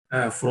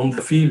from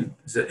the field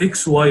the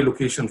XY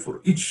location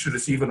for each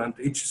receiver and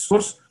each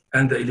source,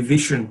 and the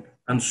elevation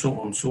and so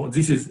on. So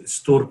this is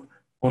stored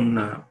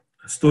on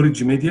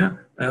storage media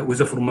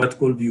with a format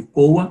called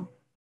UCOA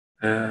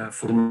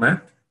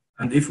format.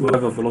 And if we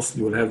have a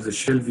velocity, we'll have the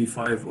Shell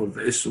V5 or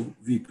the SO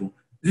V2.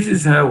 This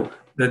is how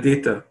the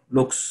data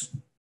looks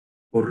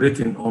or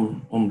written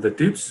on the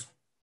tips.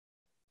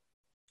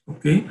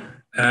 Okay,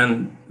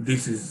 and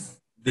this is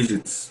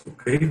digits.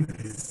 Okay,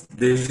 this is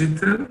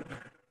digital.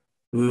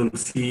 We will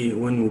see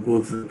when we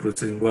go through the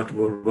processing what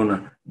we're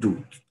gonna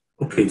do.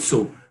 Okay,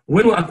 so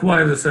when we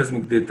acquire the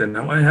seismic data,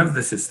 now I have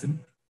the system.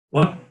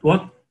 What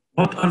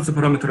are the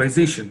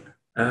parameterization?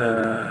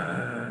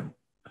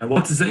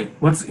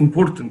 What's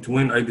important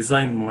when I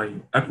design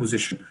my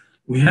acquisition?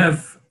 We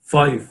have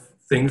 5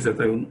 things that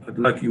I'd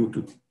like you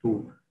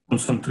to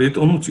concentrate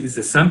on, which is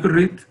the sample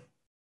rate,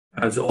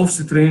 the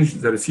offset range,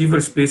 the receiver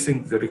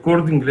spacing, the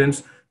recording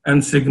length,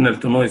 and signal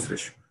to noise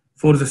ratio.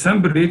 For the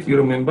sample rate, you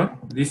remember,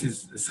 this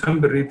is the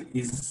sample rate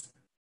is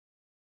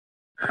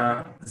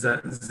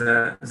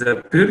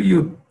the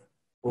period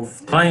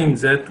of time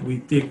that we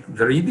take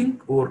the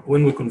reading, or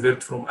when we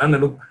convert from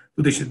analog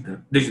to digital.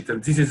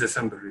 This is the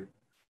sample rate.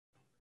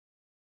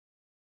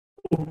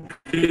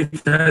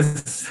 It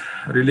has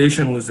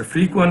relation with the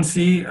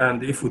frequency,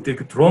 and if we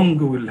take it wrong,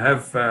 we'll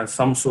have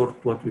some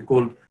sort what we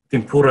call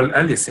temporal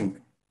aliasing.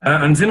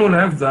 And then we'll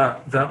have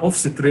the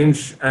offset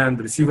range and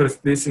receiver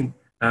spacing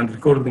and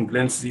recording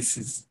length. This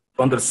is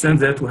to understand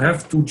that we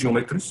have 2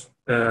 geometries.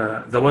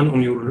 The one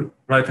on your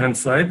right-hand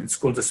side, it's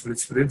called the split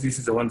spread. This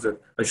is the one that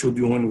I showed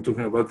you when we were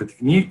talking about the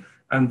technique.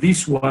 And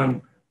this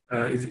one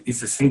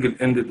is a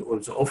single-ended, or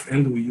the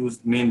off-end we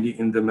used mainly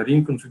in the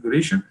marine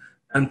configuration.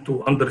 And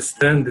to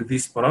understand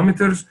these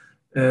parameters,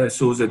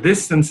 so the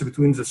distance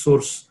between the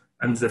source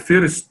and the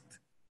first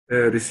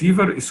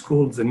receiver is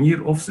called the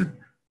near offset.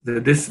 The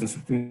distance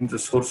between the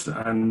source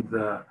and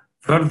the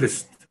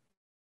farthest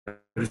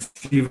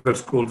receiver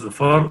is called the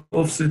far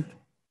offset.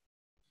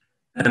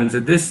 And the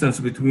distance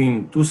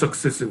between 2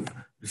 successive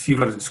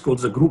receivers is called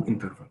the group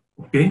interval.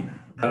 Okay,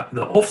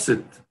 the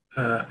offset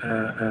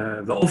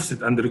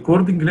and the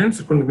recording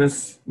length. Recording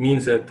length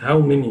means that how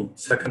many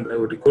seconds I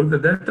will record the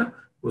data.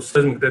 Because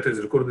seismic data is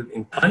recorded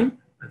in time,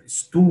 and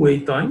it's 2-way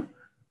time,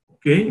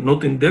 okay,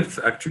 not in depth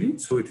actually,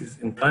 so it is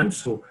in time.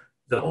 So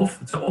the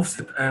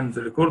offset and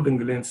the recording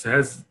length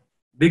has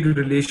big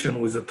relation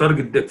with the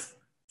target depth.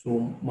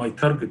 So my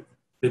target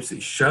depth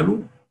is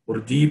shallow or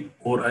deep,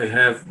 or I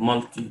have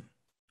multi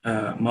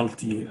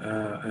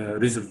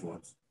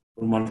reservoirs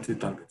or multi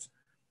targets.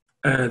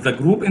 The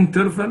group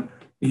interval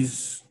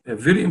is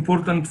very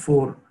important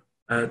for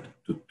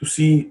to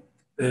see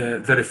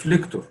the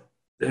reflector,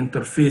 the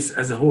interface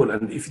as a whole,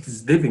 and if it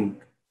is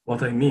dipping,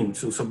 what I mean.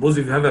 So suppose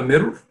if you have a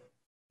mirror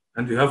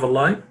and you have a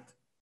light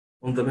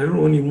on the mirror,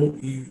 when you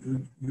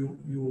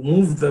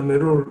move the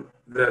mirror,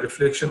 the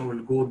reflection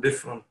will go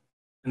different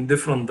in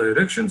different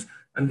directions,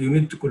 and you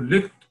need to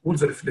collect all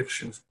the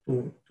reflections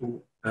to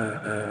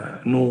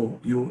know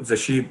the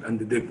shape and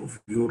the depth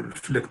of your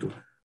reflector.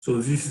 So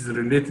this is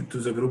related to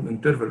the group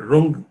interval.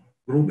 Wrong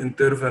group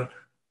interval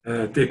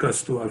take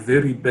us to a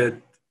very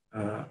bad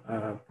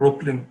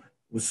problem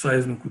with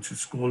seismic, which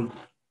is called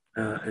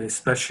a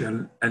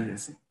spatial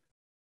aliasing.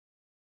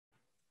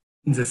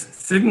 In the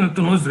signal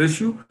to noise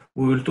ratio,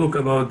 we will talk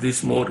about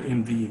this more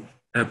in the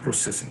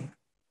processing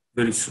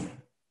very soon.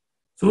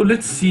 So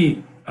let's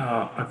see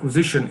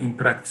acquisition in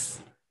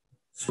practice.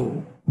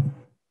 So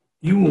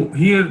you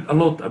hear a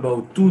lot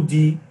about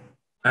 2D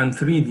and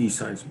 3D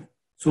seismic.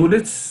 So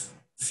let's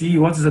see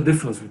what is the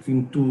difference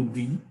between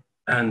 2D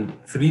and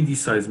 3D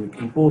seismic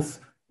in both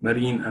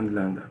marine and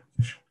land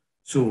acquisition.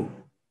 So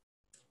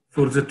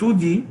for the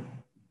 2D,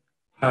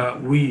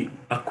 we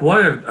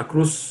acquired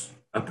across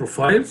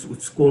profiles, which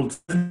is called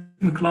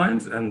seismic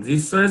lines. And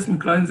these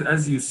seismic lines,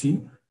 as you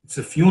see, it's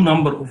a few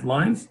number of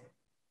lines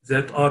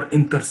that are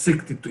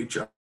intersected to each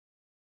other.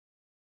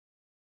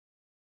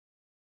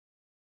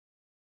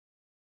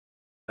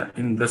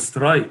 In the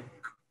strike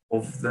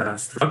of the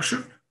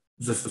structure,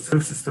 the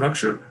surface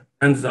structure,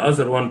 and the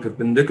other one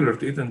perpendicular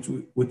to it, and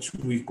which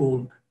we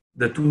call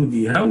the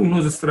 2D. How we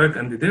know the strike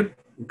and the depth?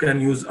 We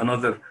can use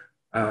another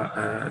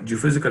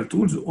geophysical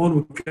tools, or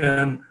we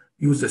can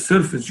use the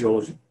surface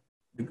geology.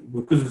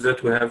 Because of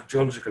that, we have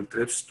geological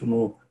trips to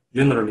know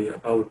generally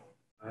about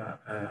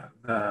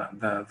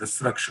the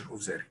structure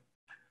of the area.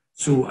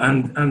 So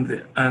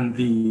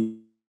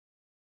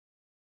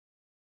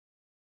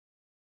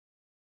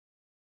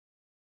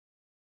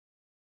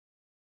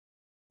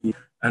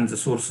and the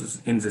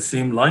sources in the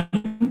same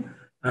line.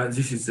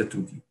 This is the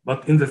 2D.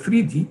 But in the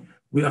 3D,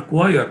 we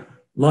acquire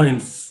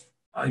lines.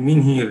 I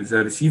mean here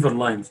the receiver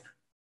lines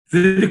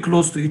very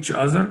close to each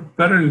other,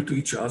 parallel to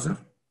each other.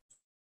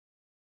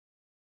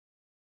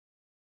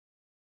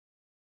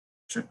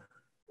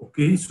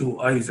 Okay, so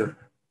either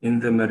in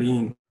the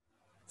marine.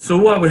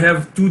 So we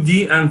have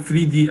 2D and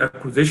 3D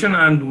acquisition,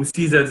 and we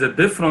see that the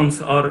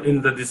difference are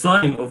in the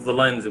design of the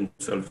lines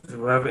themselves.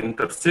 We have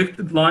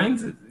intersected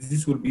lines.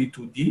 This will be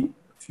 2D,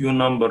 few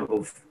number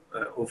of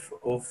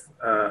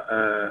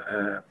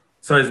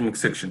seismic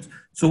sections.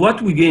 So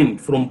what we gain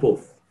from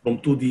both, from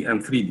 2D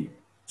and 3D.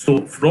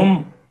 So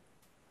from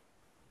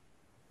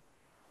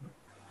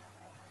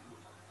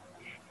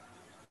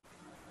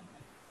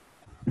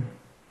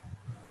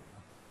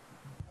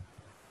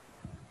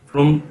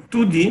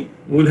 2D,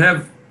 we'll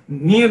have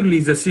nearly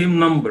the same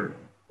number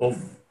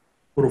of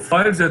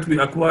profiles that we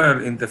acquire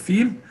in the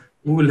field.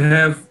 We will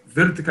have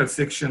vertical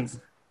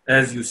sections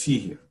as you see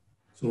here.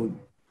 So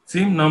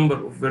same number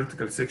of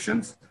vertical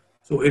sections.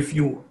 So if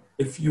you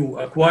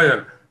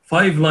acquire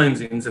 5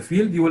 lines in the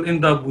field, you will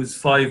end up with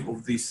 5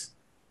 of these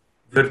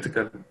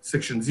vertical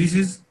sections. This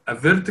is a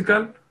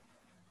vertical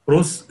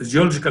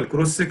geological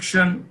cross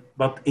section,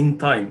 but in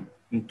time,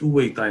 in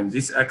two-way time.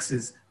 This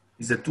axis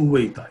is a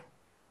two-way time.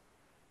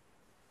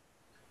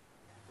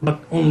 But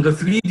on the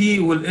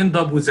 3D, we'll end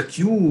up with a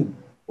cube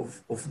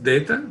of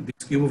data.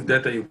 This cube of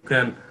data, you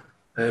can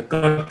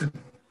cut it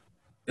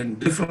in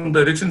different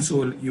directions.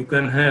 So you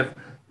can have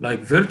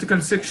like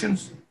vertical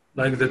sections,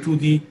 like the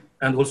 2D,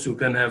 and also you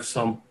can have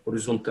some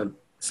horizontal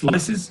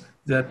slices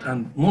that,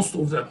 and most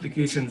of the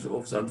applications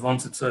of the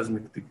advanced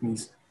seismic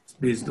techniques is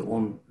based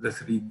on the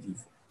 3D.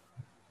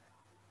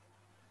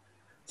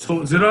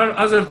 So there are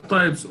other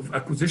types of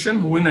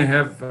acquisition. When I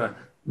have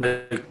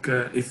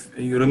if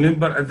you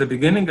remember at the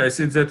beginning, I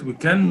said that we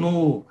can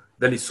know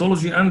the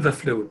lithology and the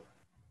fluid.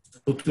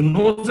 So to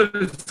know the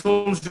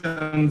lithology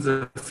and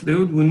the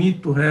fluid, we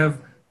need to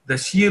have the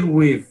shear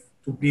wave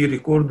to be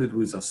recorded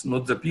with us,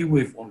 not the P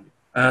wave only.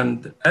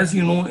 And as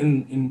you know,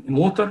 in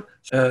water,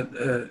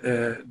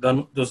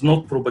 does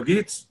not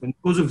propagate.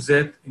 Because of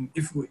that,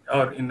 if we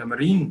are in a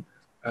marine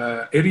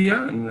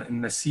area,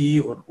 in the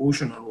sea or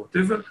ocean or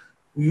whatever,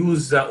 we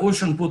use the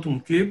ocean bottom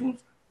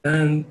cables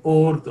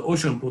or the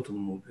ocean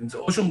bottom node. In the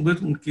ocean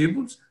bottom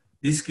cables,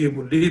 this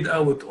cable laid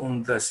out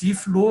on the sea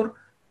floor,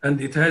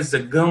 and it has the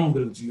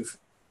gumball geophase.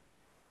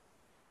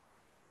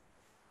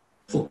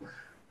 So,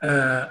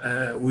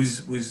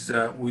 with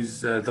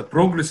the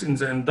progress in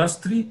the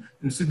industry,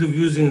 instead of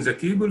using the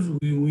cables,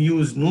 we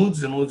use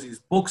nodes. The nodes is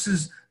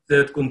boxes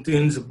that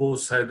contains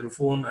both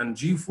hydrophone and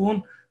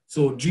geophone.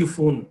 So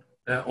geophone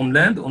on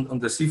land, on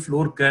the sea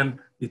floor, can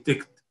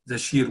detect the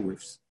shear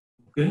waves.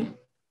 Okay.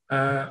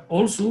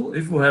 Also,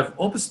 if we have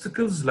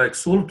obstacles like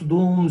salt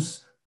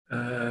domes,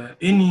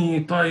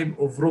 any type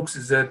of rocks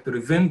that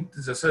prevent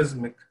the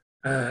seismic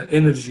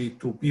energy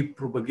to be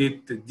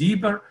propagated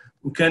deeper,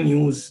 we can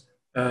use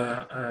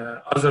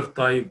other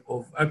type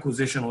of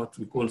acquisition, what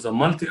we call the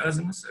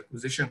multi-azimuth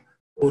acquisition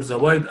or the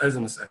wide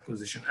azimuth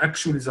acquisition.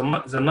 Actually,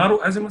 the narrow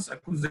azimuth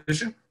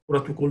acquisition,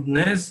 what we call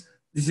NAS,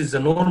 this is the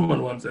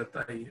normal one that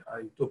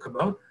I talk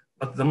about,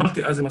 but the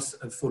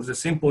multi-azimuth, for the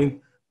same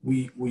point,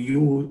 we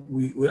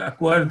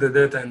acquire the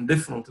data in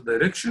different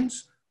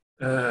directions,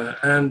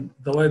 and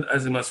the wide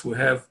azimuth, we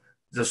have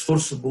the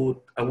source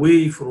boat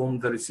away from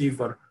the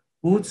receiver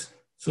boats,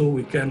 so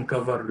we can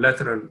cover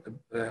lateral,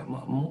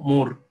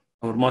 more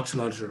or much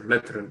larger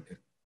lateral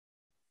area.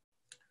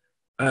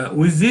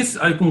 With this,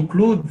 I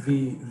conclude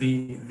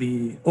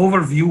the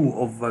overview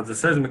of the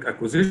seismic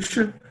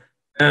acquisition,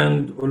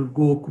 and we'll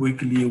go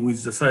quickly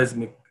with the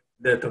seismic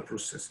data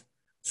processing.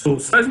 So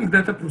seismic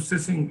data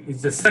processing is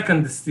the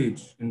second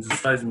stage in the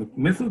seismic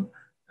method.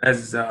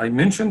 As I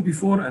mentioned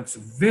before, and it's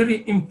a very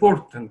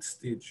important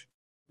stage,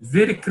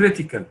 very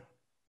critical,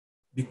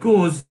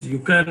 because you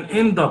can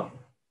end up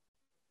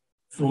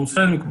from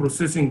seismic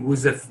processing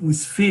with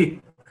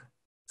fake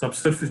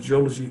subsurface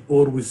geology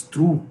or with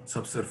true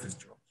subsurface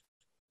geology.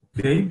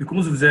 Okay,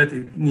 because of that,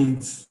 it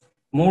needs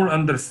more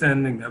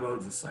understanding about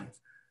the science.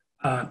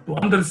 To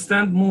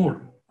understand more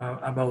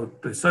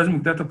about the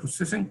seismic data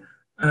processing,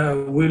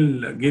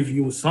 we'll give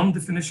you some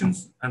definitions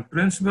and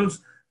principles,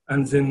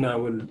 and then I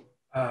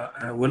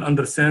will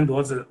understand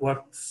what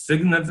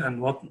signals and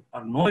what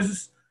are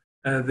noises.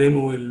 Then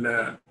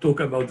we'll talk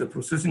about the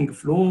processing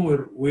flow,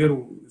 where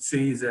we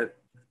say that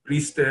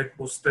pre-stack,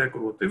 post-stack,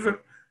 or whatever.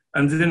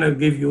 And then I'll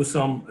give you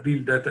some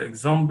real data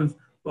examples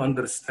to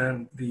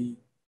understand the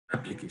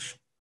application.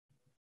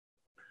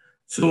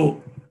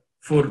 So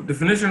for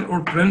definition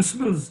or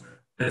principles,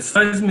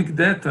 seismic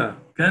data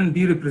can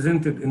be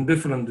represented in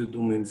different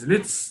domains.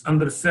 Let's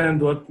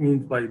understand what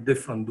means by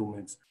different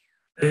domains.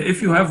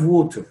 If you have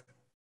water,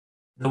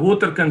 the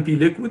water can be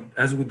liquid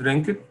as we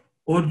drink it,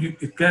 or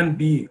it can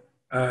be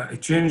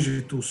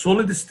changed to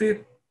solid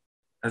state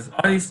as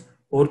ice,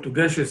 or to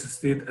gaseous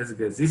state as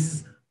gas.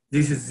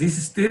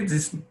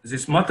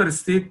 This matter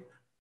state,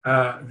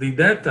 the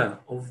data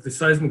of the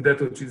seismic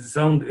data, which is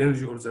sound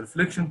energy or the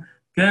reflection,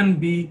 can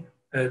be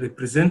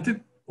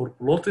represented or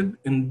plotted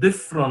in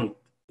different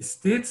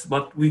states,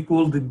 but we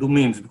call the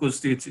domains because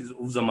states is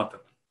of the matter.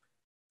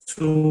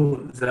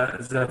 So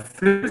the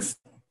first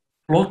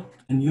plot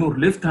in your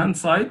left-hand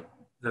side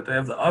that I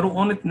have the arrow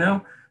on it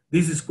now,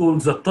 this is called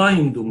the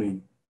time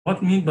domain. What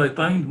I mean by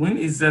time domain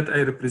is that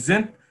I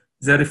represent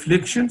the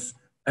reflections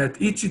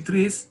at each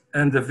trace,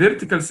 and the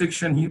vertical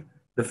section here,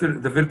 the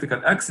vertical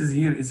axis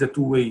here is a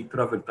two-way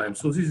travel time.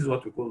 So this is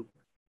what we call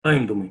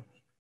time domain.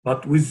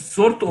 But with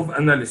sort of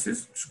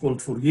analysis, it's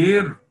called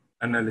Fourier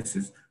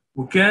analysis,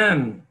 we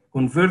can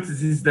convert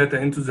this data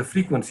into the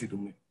frequency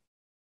domain.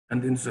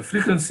 And in the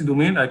frequency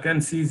domain, I can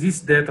see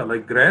this data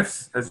like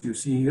graphs, as you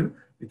see here,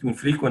 between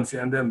frequency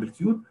and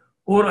amplitude,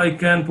 or I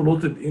can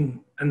plot it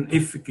in an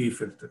FK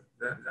filter,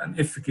 an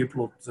FK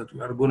plot that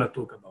we are going to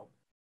talk about.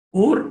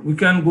 Or we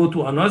can go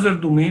to another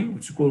domain,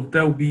 which is called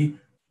tau B.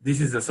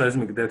 This is the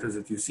seismic data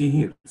that you see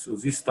here. So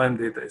this time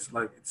data is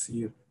like it's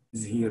here,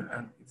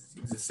 and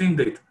it's the same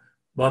data,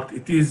 but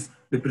it is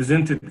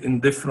represented in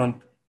different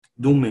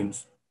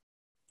domains.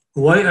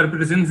 Why I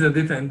represent the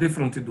data in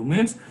different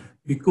domains?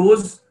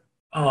 Because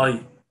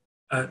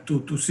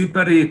to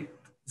separate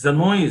the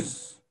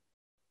noise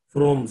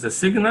from the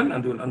signal,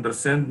 and we'll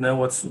understand now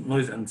what's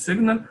noise and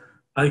signal,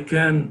 I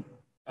can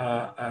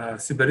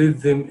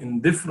separate them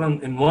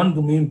in one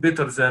domain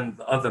better than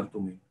the other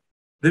domain.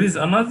 There is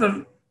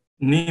another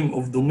name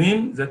of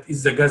domain that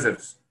is the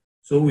geysers.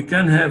 So we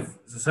can have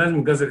the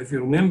seismic geyser. If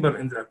you remember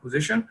in the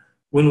acquisition,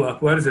 when we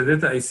acquire the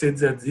data, I said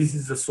that this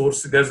is the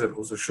source geyser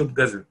or the shot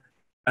geyser.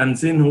 And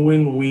then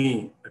when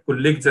we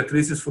collect the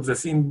traces for the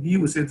CMP,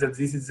 we said that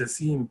this is the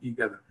CMP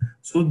geyser.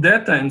 So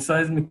data in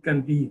seismic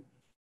can be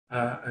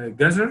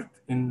gathered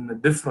in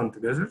different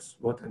geysers.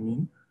 What I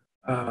mean,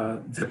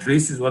 the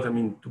traces, what I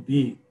mean, to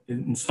be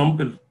in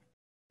sample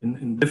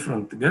in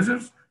different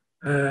geysers.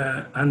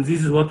 And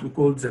this is what we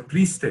call the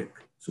pre-stack.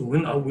 So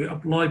when we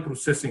apply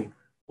processing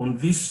on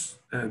this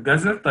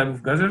geyser, type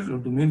of geysers or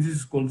domain, this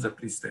is called the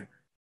pre-stack.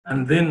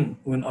 And then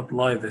when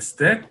apply the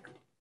stack,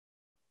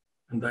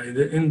 and I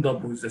end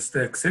up with the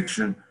stack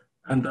section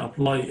and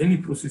apply any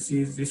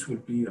processes, this will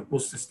be a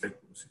post-stack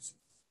process.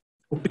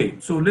 Okay,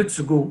 so let's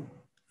go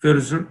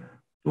further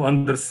to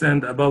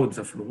understand about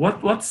the flow.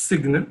 What's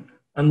signal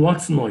and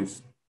what's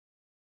noise?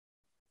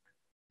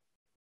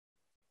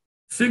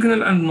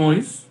 Signal and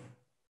noise,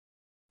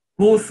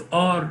 both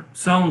are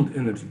sound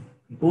energy,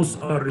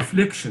 both are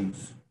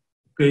reflections.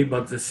 Okay,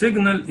 but the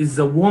signal is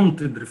the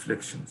wanted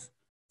reflections.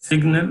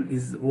 Signal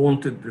is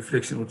wanted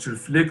reflection, which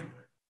reflect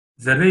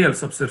the real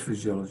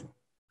subsurface geology,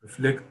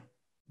 reflect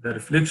the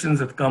reflections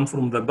that come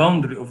from the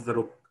boundary of the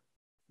rock,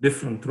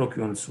 different rock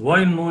units,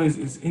 while noise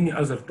is any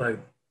other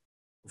type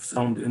of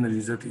sound energy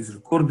that is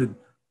recorded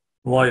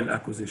while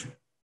acquisition.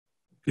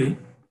 Okay.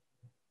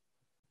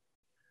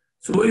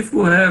 So if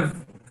we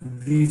have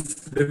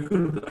this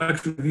record,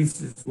 actually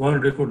this is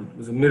one record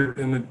with a mirror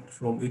image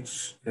from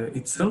each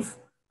itself.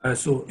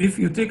 So if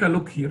you take a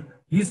look here,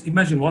 please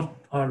imagine what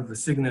are the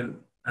signal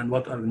and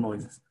what are the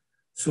noises.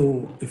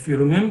 So if you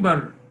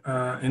remember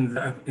in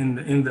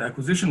the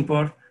acquisition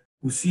part,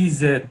 we see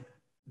that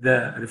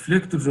the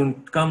reflector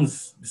zone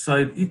comes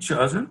beside each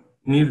other,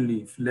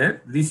 nearly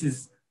flat. This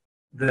is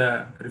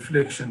the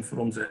reflection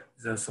from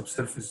the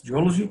subsurface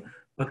geology,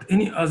 but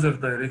any other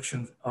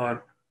directions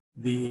are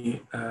the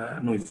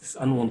noises,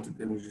 unwanted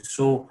energy.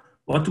 So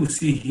what we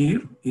see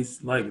here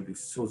is like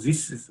this. So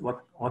this is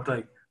what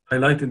I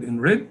highlighted in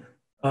red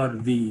are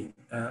the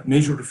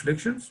major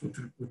reflections,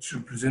 which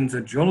represent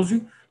the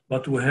geology,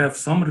 but we have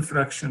some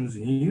refractions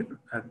here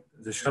at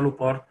the shallow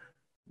part.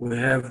 We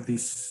have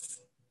these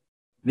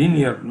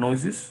linear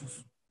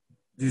noises.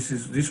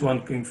 This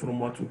one came from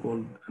what we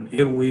call an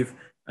air wave,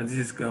 and this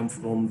is come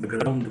from the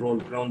ground roll.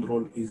 Ground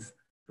roll is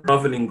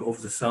traveling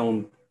of the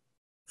sound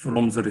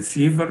from the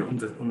receiver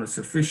on a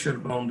superficial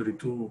boundary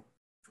to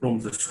from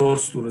the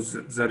source to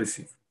the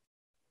receiver.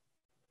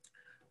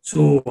 So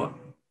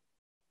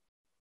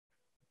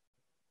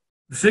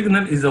the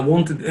signal is a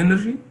wanted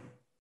energy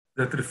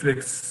that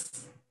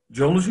reflects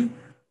geology.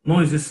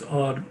 Noises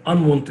are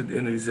unwanted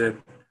energy that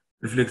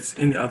reflects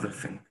any other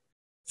thing.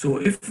 So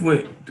if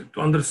we,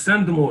 to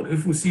understand more,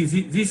 if we see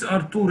these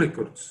are two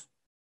records,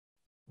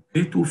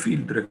 okay, two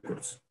field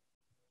records.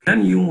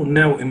 Can you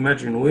now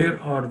imagine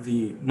where are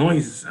the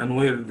noise and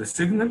where the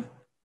signal?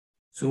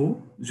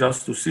 So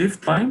just to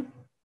save time,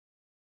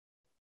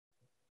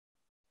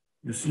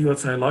 you see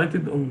what's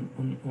highlighted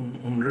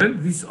on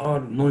red? These are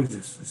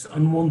noises, it's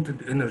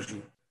unwanted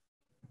energy.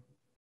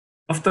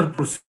 After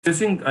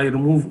processing, I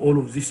remove all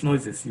of these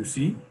noises. You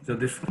see the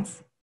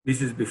difference?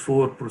 This is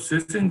before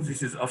processing,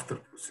 this is after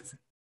processing.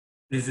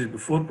 This is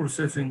before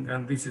processing,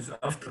 and this is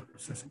after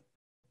processing.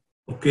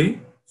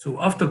 Okay,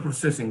 so after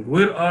processing,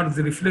 where are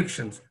the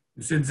reflections?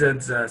 You said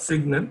that the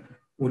signal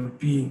will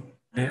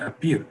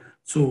appear.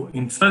 So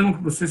in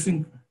seismic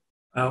processing,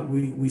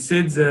 we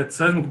said that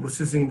seismic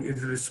processing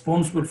is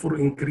responsible for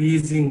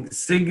increasing the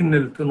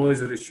signal to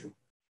noise ratio.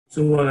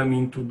 So what I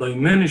mean, to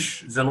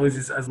diminish the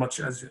noises as much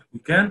as we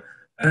can,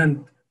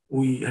 and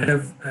we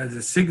have as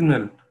a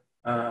signal,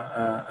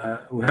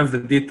 we have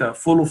the data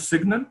full of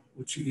signal,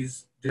 which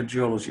is the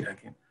geology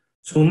again.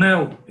 So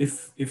now,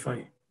 if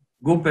I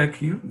go back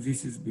here,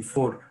 this is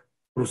before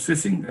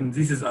processing, and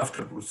this is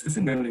after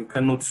processing, and you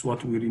can notice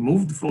what we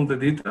removed from the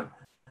data.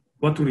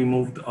 What we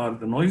removed are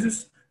the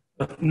noises,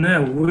 but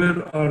now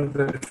where are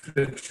the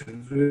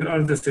reflections? Where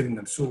are the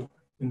signals? So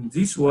in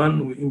this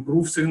one, we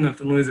improve signal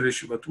to noise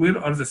ratio, but where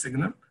are the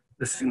signal?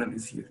 The signal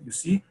is here. You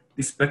see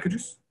these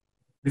packages?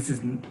 This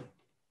is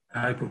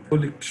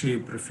hyperbolic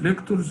shape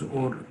reflectors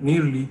or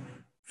nearly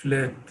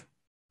flat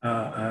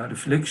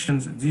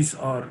reflections. These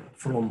are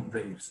from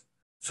the ears.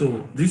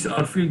 So these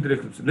are field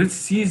records. Let's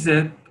see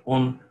that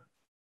on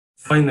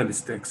final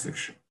stack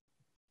section.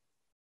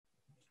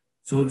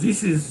 So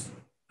this is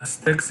a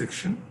stack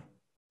section.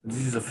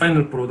 This is a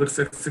final product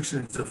stack section.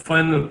 It's a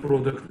final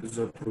product is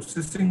a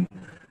processing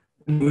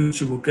in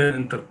which we can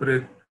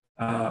interpret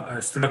a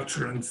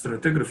structure and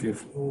stratigraphy.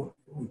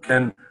 We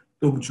can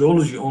talk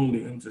geology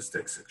only in the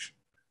stack section.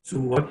 So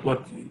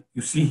what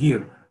you see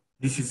here,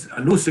 this is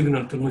a low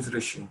signal to noise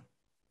ratio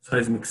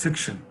seismic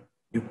section.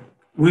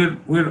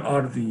 Where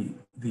are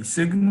the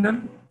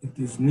signal? It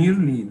is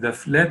nearly the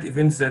flat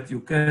events that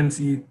you can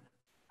see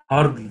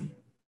hardly,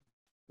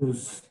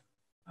 because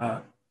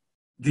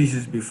this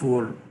is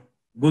before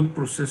good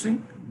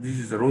processing. This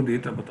is the raw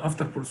data, but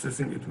after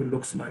processing, it will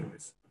look like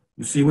this.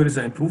 You see where is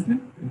the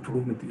improvement?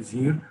 Improvement is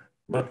here.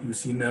 What you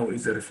see now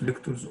is the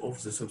reflectors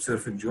of the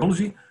subsurface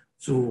geology.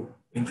 So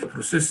in the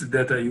processed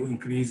data, you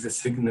increase the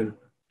signal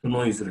to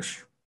noise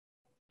ratio.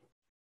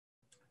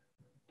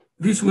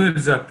 These were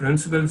the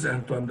principles,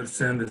 and to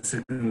understand the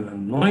signal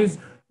and noise,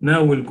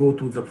 now we'll go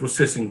to the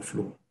processing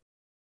flow.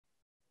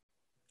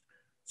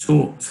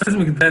 So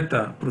seismic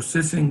data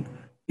processing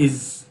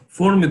is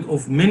formed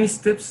of many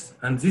steps,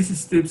 and these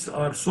steps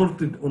are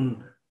sorted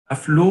on a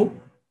flow.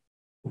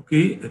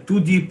 Okay, a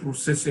 2D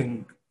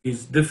processing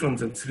is different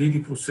than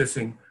 3D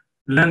processing.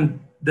 Land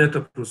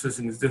data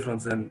processing is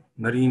different than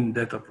marine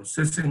data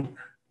processing.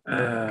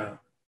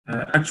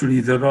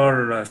 Actually, there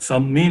are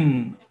some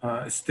main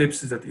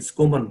steps that is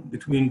common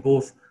between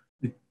both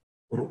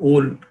or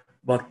all,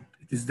 but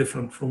it is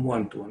different from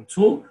one to one.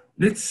 So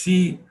let's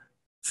see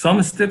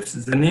some steps,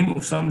 the name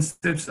of some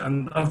steps,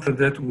 and after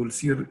that we will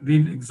see a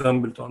real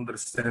example to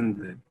understand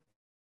them.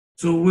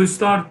 So we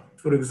start,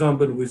 for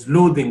example, with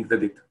loading the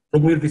data.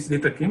 From where this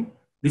data came,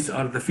 these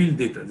are the field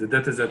data, the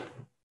data that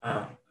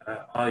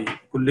I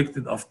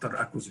collected after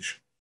acquisition.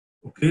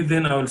 Okay,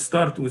 then I will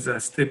start with a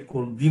step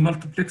called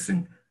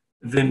demultiplexing,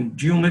 then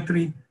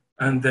geometry,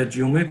 and the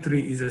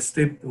geometry is a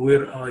step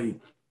where I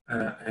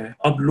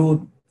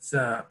upload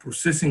the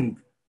processing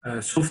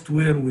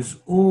software with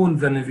all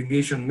the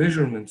navigation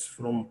measurements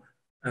from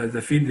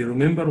the field.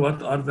 Remember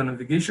what are the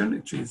navigation?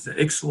 It is the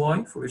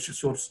XY for each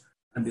source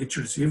and each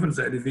receiver,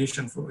 the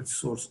elevation for each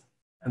source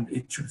and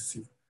each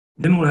receiver.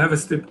 Then we'll have a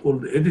step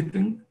called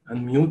editing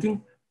and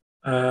muting.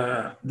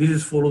 This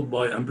is followed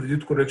by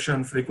amplitude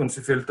correction,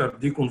 frequency filter,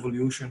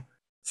 deconvolution,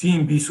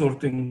 CMB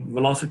sorting,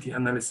 velocity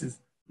analysis,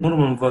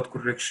 normal VOD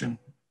correction,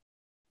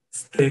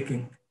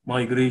 staking,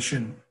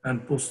 migration,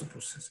 and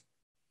post-processing.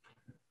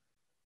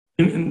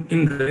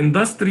 In the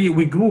industry,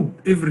 we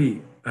group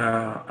every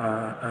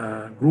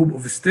group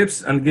of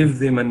steps and give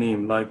them a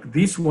name. Like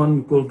this one,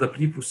 we call the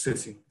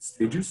pre-processing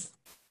stages.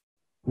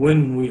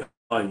 When we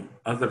apply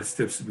other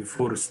steps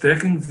before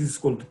stacking, this is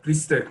called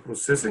pre-stack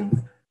processing.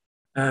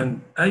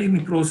 And any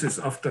process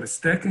after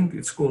stacking,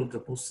 it's called the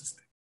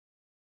post-stack.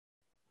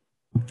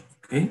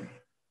 okay?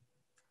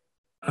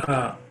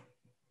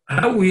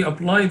 How we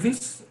apply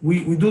this?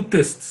 We do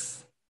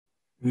tests.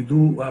 We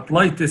do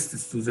apply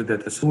tests to the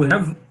data. So we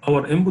have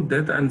our input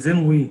data, and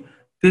then we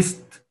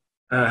test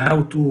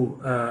how to,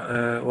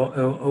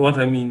 what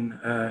I mean,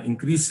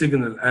 increase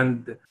signal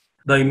and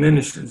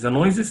diminish the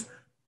noises.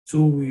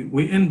 So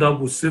we end up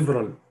with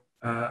several,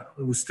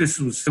 with tests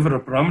with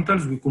several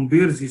parameters. We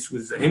compare this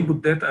with the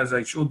input data as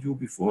I showed you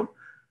before.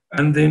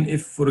 And then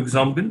if, for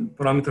example,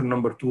 parameter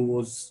number 2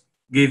 was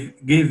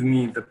gave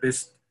me the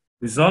best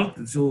result,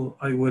 so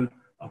I will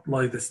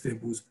apply the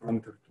step with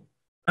parameter 2,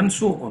 and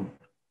so on.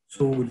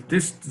 So we'll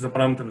test the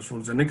parameters for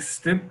the next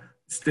step.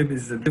 Step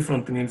is the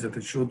different names that I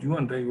showed you,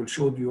 and I will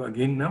show you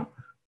again now.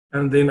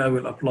 And then I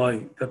will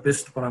apply the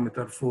best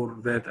parameter for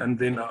that, and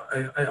then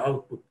I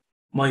output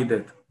my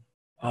data.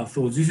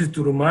 So this is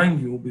to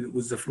remind you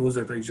with the flows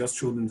that I just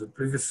showed in the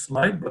previous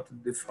slide, but a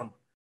different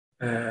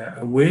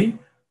way.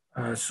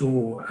 I'd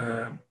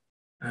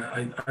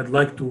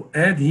like to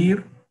add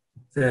here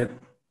that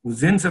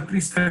within the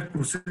pre-stack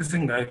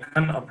processing, I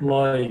can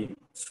apply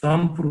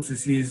some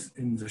processes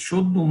in the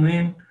short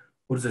domain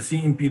or the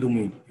CMP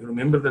domain. You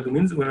remember the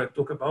domains when I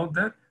talk about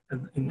that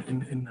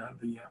in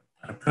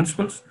the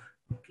principles?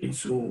 Okay,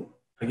 so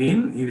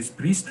again, here is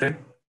pre-stack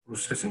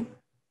processing.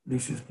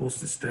 This is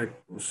post-stack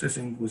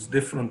processing with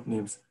different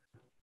names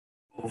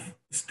of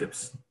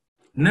steps.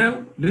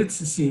 Now, let's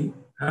see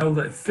how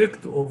the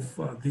effect of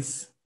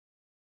these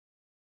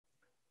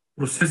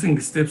processing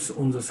steps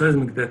on the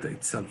seismic data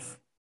itself.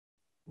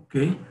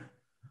 Okay,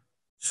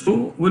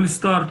 so we'll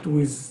start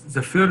with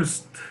the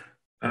first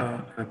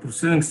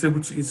processing step,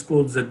 which is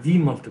called the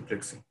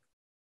demultiplexing.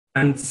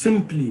 And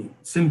simply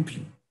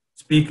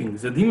speaking,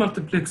 the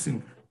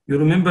demultiplexing, you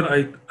remember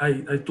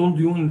I told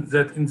you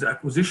that in the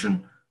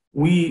acquisition,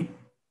 we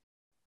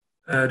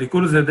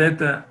record the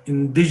data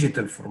in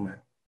digital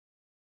format.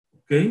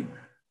 Okay,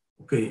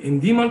 in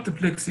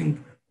demultiplexing,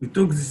 we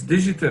took this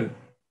digital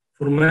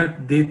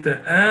format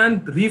data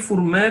and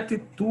reformat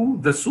it to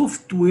the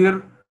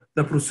software,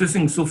 the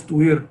processing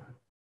software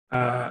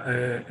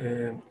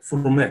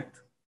format.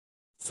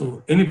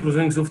 So any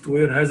processing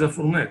software has a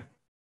format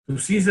to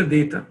see the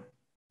data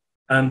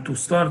and to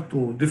start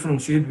to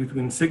differentiate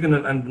between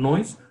signal and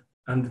noise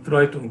and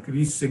try to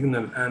increase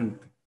signal and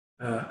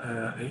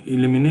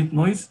eliminate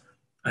noise.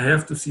 I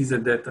have to see the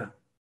data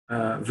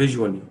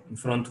visually in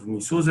front of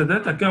me. So the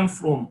data comes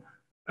from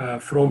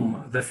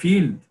the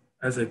field,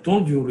 as I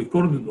told you,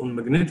 recorded on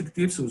magnetic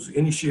tapes with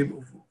any shape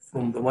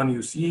from the one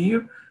you see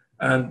here.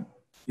 And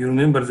you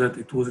remember that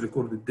it was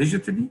recorded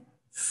digitally,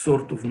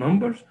 sort of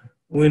numbers.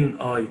 When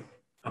I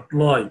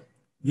apply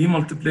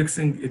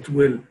demultiplexing, it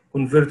will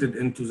convert it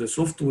into the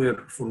software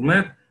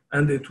format,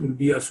 and it will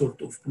be a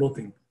sort of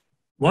plotting.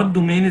 What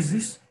domain is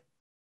this?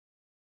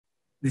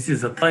 This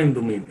is a time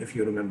domain, if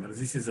you remember.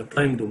 This is a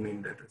time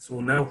domain data. So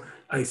now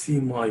I see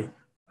my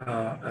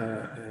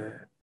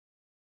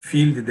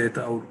field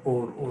data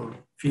or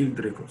field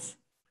records.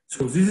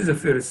 So this is the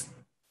first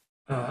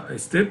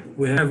step.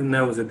 We have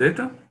now the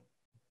data,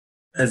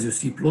 as you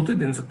see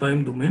plotted in the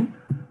time domain.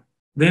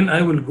 Then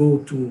I will go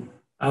to,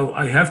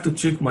 I have to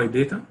check my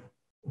data,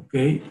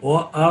 okay?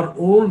 Or are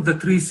all the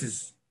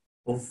traces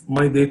of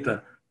my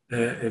data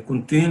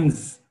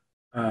contains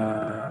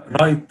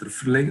right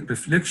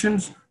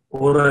reflections,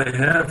 or I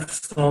have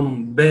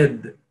some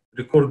bad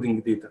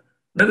recording data.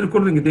 Bad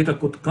recording data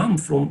could come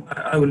from,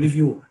 I will leave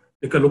you,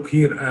 take a look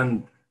here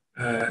and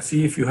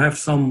see if you have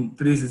some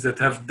traces that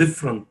have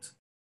different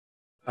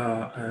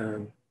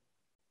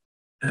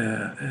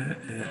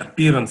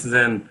appearance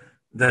than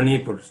the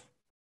neighbors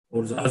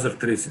or the other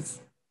traces.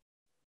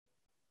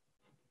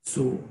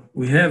 So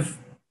we have,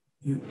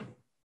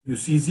 you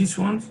see these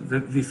ones,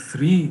 the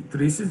three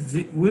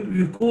traces,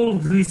 we call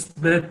these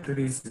bad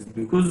traces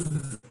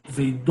because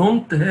they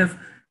don't have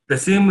the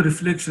same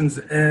reflections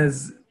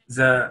as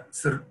the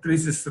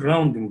traces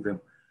surrounding them.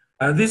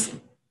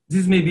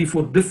 This may be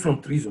for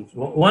different reasons.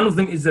 One of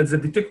them is that the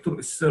detector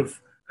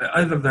itself,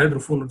 either the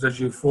hydrophone or the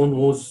geophone,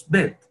 was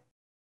bad,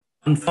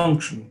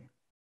 unfunctioning.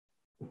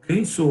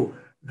 Okay, so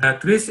the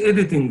trace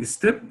editing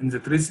step, in the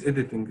trace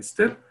editing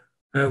step,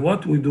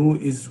 what we do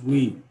is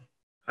we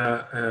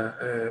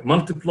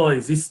multiply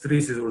these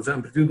traces or the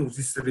amplitude of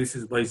these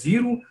traces by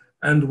 0,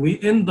 and we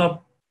end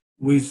up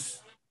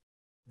with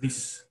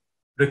this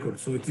record.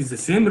 So it is the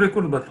same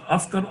record, but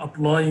after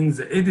applying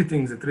the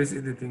editing, the trace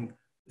editing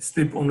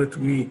step on it,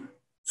 we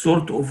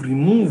sort of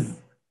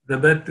remove the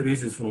bad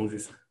traces from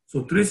this.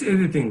 So trace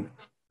editing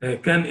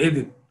can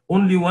edit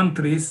only one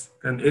trace,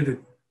 can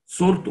edit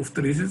sort of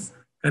traces,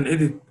 can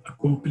edit a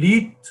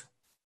complete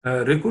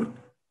record,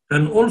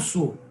 can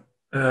also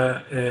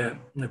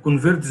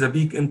convert the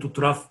peak into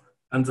trough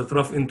and the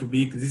trough into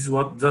peak. This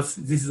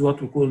is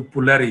what we call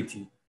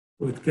polarity.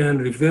 So it can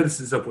reverse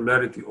the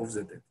polarity of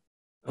the data.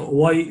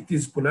 Why it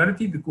is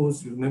polarity?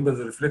 Because you remember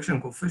the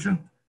reflection coefficient.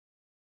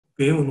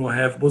 Okay, when we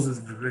have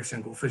positive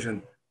reflection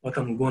coefficient, what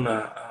I'm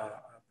gonna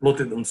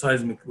plot it on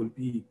seismic will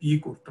be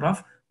peak or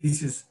trough.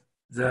 This is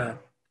the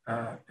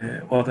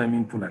what I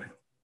mean polarity.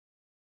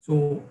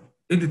 So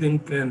editing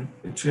can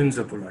change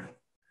the polarity.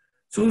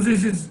 So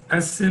this is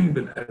as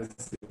simple as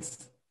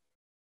this,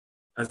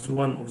 as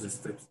one of the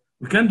steps.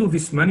 We can do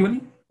this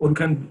manually, or we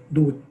can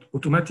do it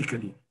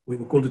automatically. We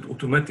call it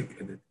automatic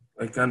edit.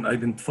 I can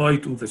identify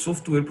to the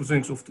software,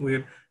 processing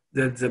software,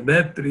 that the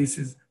bad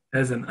traces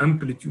has an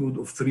amplitude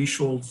of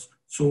thresholds,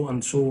 so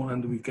and so,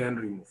 and we can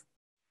remove.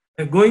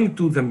 And going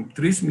to the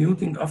trace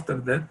muting after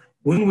that,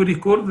 when we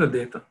record the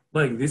data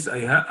like this, I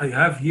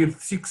have here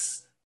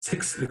six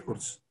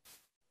records.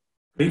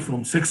 Okay,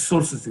 from 6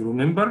 sources. You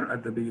remember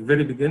at the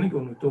very beginning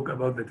when we talk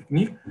about the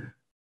technique.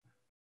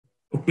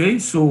 Okay,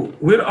 so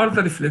where are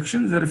the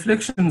reflections? The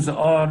reflections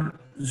are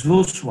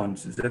those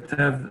ones that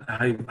have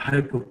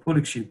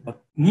hyperbolic shape,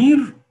 but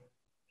near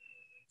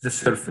the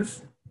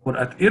surface or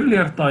at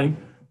earlier time,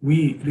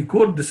 we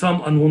record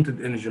some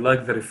unwanted energy,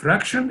 like the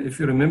refraction. If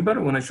you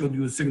remember when I showed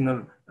you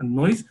signal and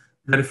noise,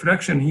 the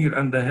refraction here,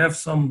 and I have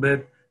some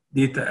bad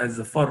data as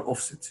the far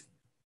offsets.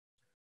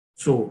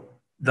 So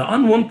the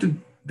unwanted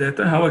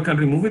data, how I can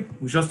remove it?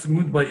 We just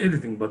remove it by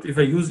editing. But if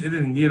I use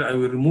editing here, I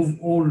will remove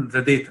all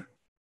the data.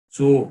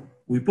 So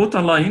we put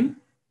a line,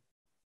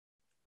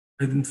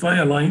 identify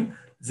a line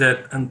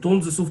that, and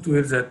told the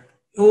software that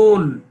all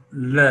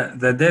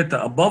the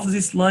data above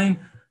this line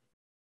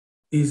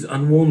is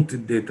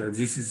unwanted data.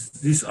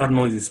 These are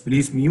noises.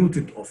 Please mute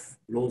it off.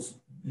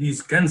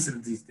 Please cancel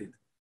this data.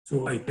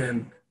 So I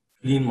can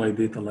clean my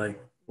data like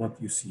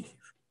what you see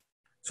here.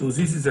 So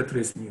this is a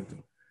trace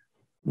muting.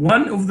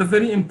 One of the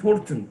very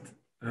important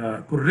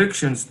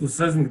corrections to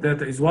seismic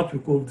data is what we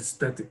call the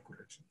static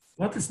corrections.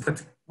 What is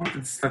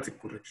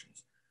static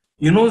corrections?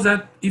 You know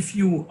that if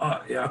you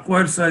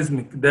acquire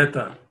seismic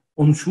data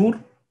onshore,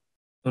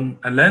 on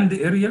a land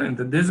area in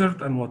the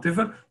desert and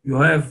whatever, you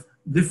have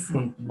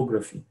different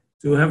topography.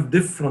 So you have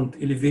different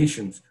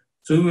elevations.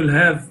 So you will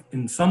have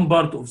in some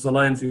part of the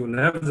lines, you will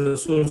have the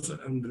source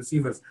and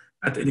receivers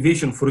at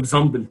elevation, for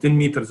example, 10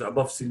 meters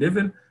above sea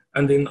level.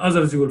 And in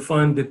others, you will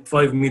find it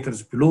 5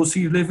 meters below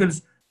sea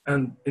levels.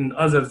 And in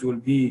others, you will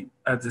be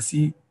at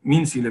the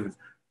mean sea levels.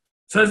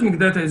 Seismic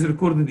data is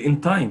recorded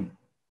in time.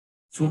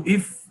 So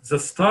if the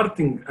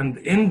starting and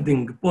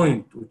ending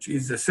point, which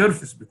is the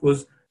surface,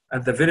 because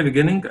at the very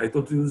beginning, I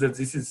told you that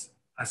this is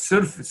a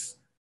surface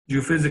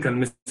geophysical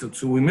method.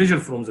 So we measure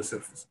from the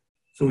surface.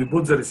 So we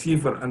put the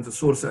receiver and the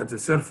source at the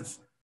surface,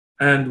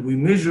 and we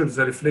measure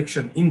the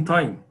reflection in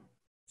time.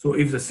 So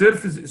if the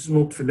surface is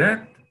not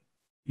flat,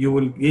 you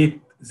will get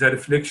the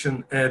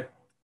reflection at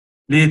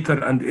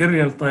later and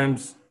aerial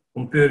times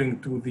comparing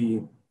to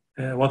the,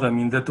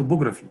 the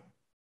topography.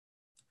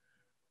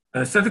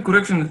 Static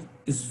correction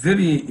is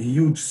very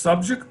huge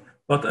subject,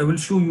 but I will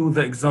show you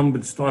the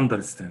examples to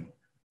understand.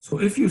 So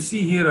if you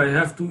see here, I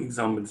have 2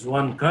 examples,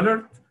 one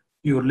colored,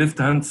 your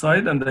left-hand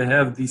side, and I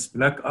have these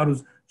black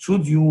arrows,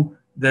 showed you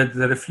that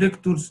the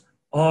reflectors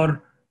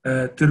are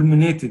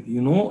terminated,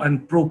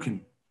 and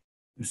broken.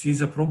 You see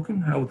the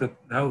broken, how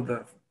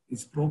the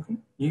is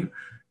broken here.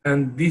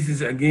 And this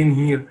is again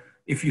here,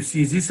 if you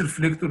see this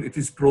reflector, it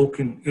is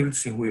broken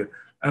elsewhere.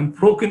 And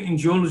broken in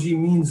geology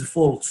means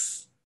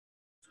false.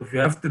 So if you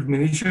have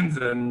terminations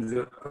and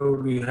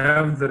you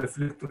have the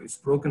reflector is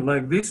broken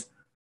like this,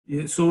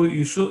 so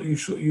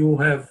you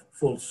have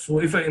false. So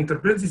if I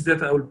interpret this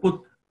data, I will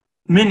put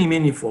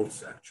many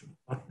false actually,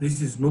 but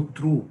this is not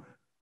true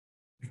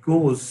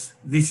because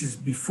this is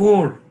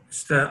before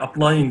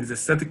applying the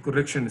static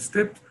correction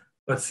step.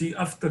 But see,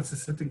 after the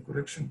static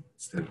correction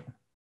step,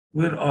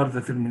 where are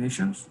the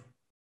terminations?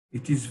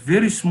 It is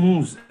very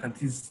smooth and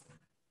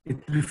it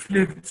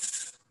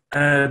reflects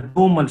a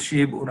domal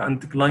shape or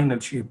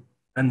anticlinal shape.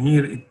 And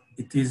here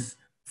it is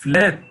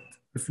flat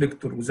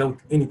reflector without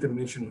any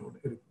termination or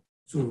error.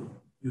 So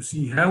you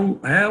see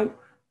how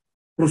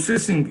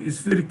processing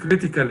is very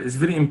critical, is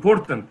very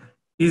important.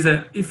 This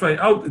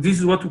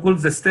is what we call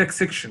the stack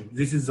section.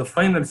 This is the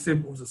final step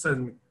of the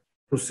seismic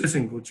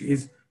processing, which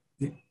is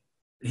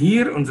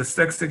here on the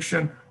stack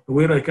section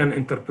where I can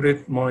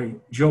interpret my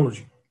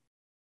geology.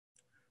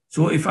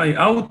 So if I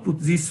output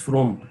this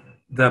from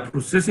the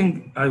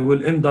processing, I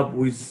will end up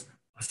with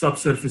a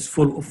subsurface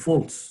full of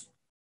faults.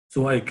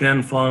 So I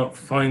can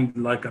find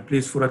like a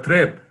place for a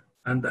trap,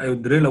 and I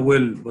would drill a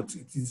well, but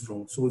it is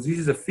wrong. So this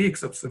is a fake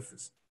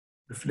subsurface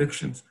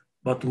reflections.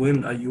 But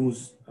when I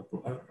use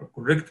a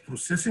correct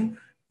processing,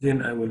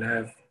 then I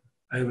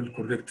will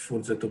correct for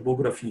the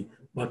topography.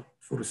 But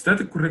for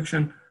static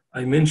correction,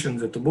 I mentioned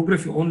the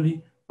topography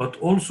only, but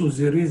also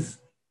there is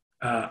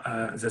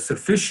the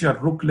superficial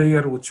rock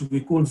layer, which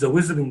we call the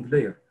weathering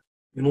layer.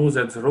 You know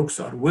that the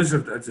rocks are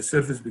weathered at the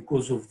surface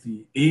because of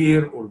the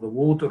air or the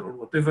water or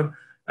whatever.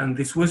 And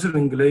this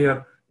weathering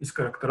layer is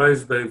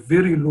characterized by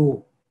very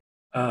low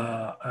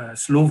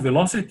slow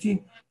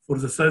velocity for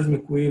the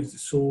seismic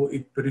waves. So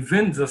it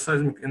prevents the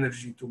seismic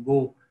energy to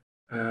go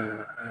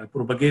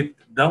propagate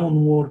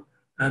downward,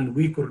 and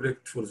we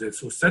correct for that.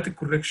 So static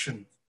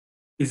correction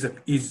is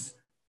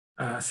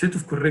a set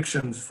of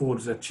corrections for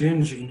the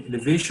change in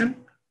elevation,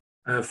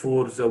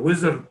 for the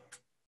weathered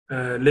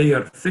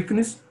layer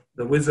thickness,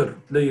 the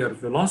weathered layer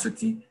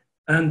velocity,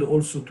 and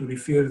also to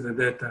refer the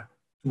data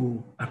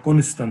to a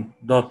constant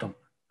datum.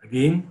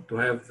 Again, to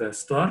have the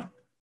start,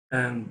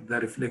 and the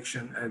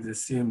reflection at the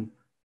same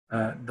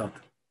dot.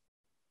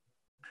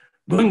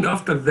 Going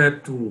after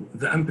that to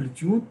the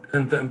amplitude,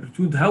 and the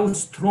amplitude, how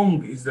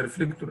strong is the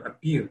reflector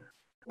appear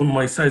on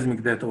my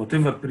seismic data,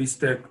 whatever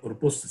pre-stack or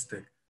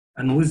post-stack.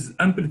 And with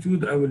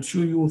amplitude, I will show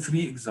you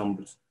 3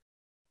 examples.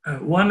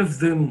 One of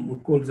them we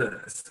call the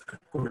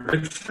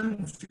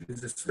correction, which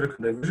is the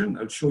spherical diversion.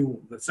 I'll show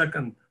you the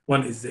second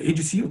one is the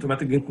AGC,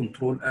 automatic gain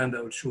control, and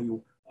I will show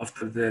you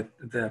after that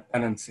the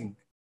balancing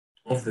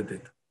of the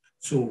data.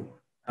 So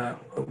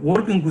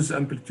working with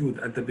amplitude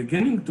at the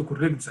beginning to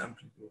correct the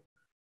amplitude.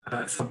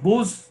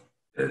 Suppose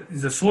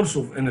the source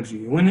of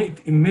energy, when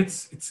it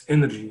emits its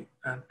energy,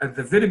 and at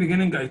the very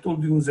beginning I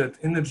told you that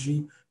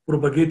energy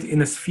propagates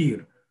in a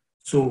sphere.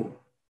 So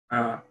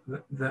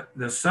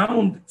the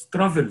sound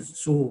travels.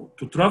 So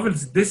to travel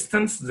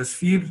distance, the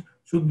sphere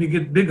should be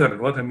get bigger.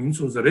 What I mean,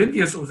 so the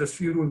radius of the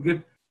sphere will get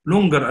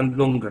longer and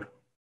longer.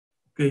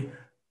 Okay,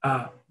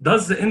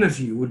 does the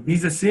energy will be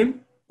the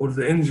same, or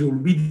the energy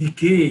will be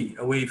decay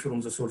away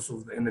from the source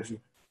of the energy?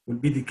 Will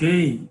be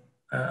decay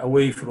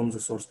away from the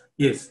source.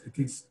 Yes, it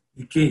is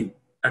decay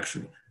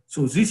actually.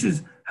 So this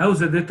is how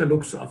the data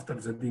looks after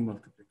the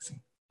demultiplexing.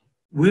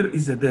 Where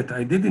is the data?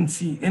 I didn't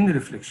see any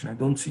reflection. I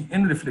don't see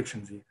any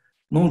reflections here.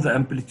 No, the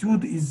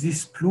amplitude is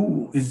this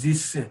blue, is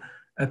this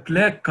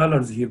black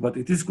colors here, but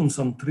it is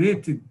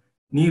concentrated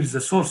near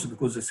the source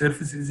because the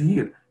surface is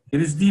here.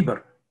 Here is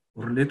deeper,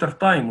 or later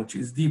time, which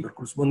is deeper,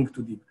 corresponding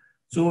to deep.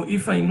 So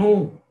if I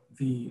know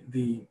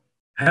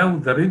how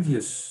the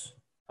radius,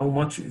 how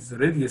much is the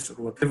radius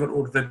or whatever,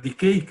 or the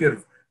decay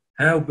curve,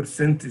 how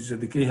percentage the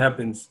decay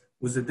happens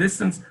with the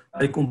distance,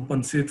 I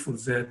compensate for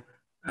that.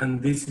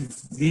 And this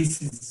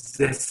is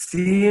the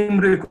same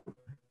record.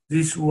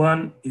 This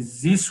one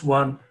is this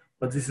one,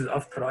 but this is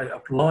after I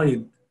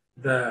applied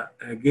the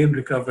gain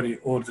recovery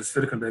or the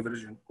spherical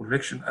diversion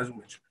correction as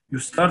much. You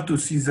start to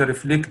see the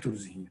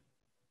reflectors here.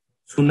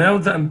 So now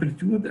the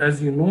amplitude,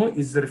 as you know,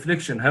 is the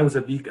reflection, how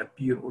the peak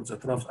appear or the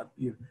trough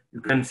appear.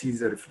 You can see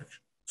the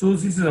reflection. So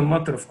this is a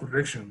matter of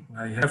correction.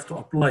 I have to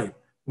apply it.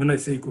 When I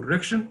say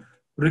correction,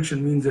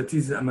 correction means that it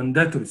is a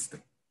mandatory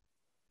step.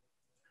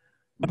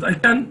 But I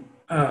can,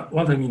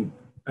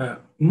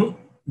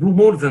 do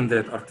more than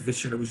that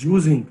artificially. I was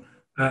using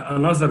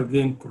another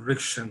gain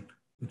correction,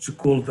 which is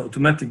called the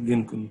automatic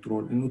gain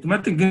control. In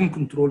automatic gain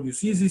control, you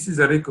see this is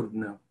a record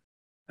now.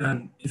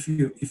 And if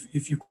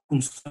you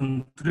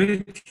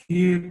concentrate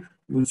here,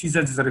 you will see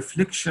that the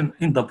reflection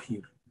end up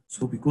here.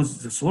 So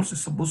because the source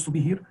is supposed to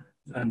be here,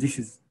 and this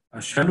is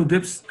a shallow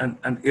depth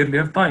and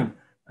earlier time,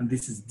 and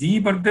this is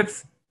deeper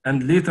depth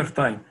and later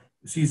time.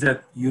 You see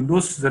that you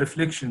lose the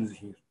reflections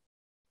here.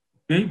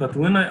 Okay, but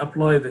when I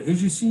apply the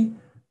AGC,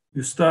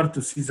 you start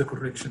to see the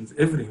corrections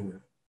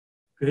everywhere.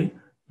 Okay,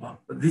 but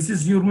this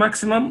is your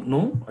maximum.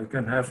 No, I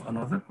can have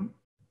another one.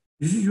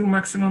 This is your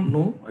maximum.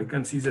 No, I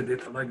can see the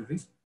data like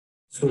this.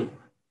 So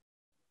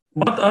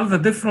what are the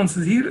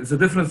differences here? The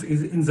difference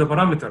is in the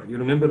parameter. You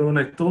remember when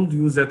I told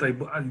you that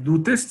I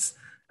do tests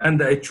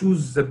and I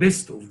choose the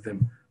best of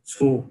them.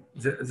 So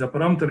the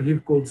parameter here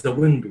called the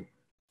window.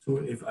 So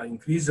if I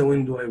increase the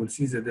window, I will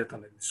see the data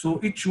like this. So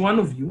each one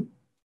of you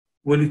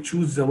will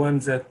choose the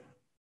ones that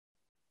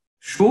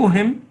show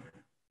him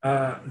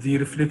the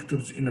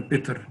reflectors in a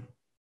better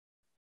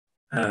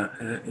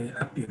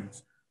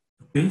appearance.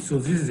 Okay, so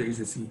this is the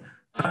AGC.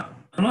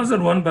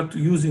 Another one, but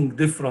using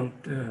different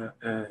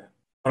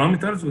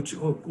parameters, which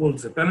are called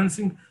the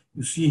balancing.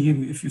 You see here,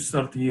 if you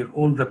start here,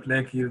 all the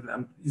black here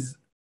is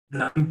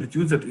the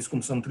amplitude that is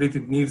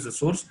concentrated near the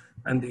source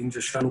and in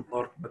the shallow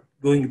part, but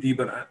going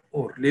deeper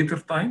or later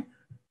time,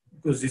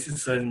 because this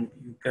is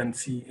you can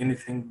see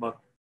anything, but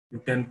you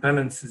can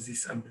balance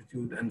this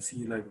amplitude and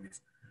see like this.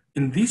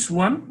 In this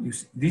one,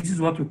 this is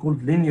what we call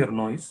linear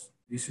noise.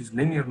 This is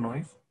linear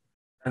noise,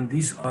 and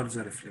these are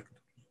the reflectors.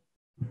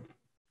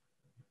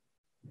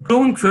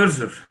 Going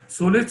further,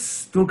 so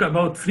let's talk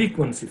about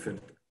frequency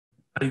filter.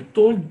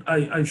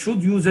 I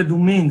showed you the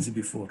domains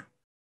before,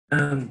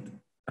 and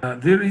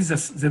there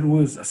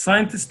was a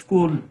scientist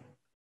called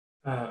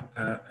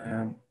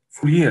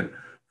Fourier.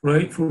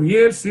 Right?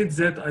 Fourier said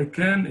that I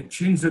can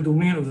change the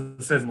domain of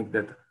the seismic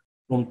data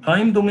from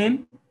time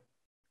domain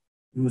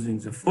using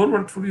the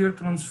forward Fourier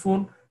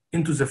transform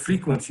into the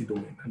frequency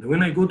domain. And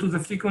when I go to the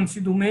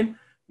frequency domain,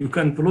 you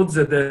can plot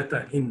the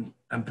data in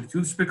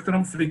amplitude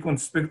spectrum,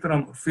 frequency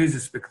spectrum, or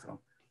phase spectrum.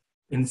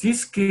 In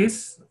this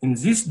case, in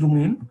this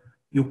domain,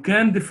 you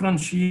can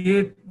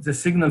differentiate the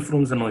signal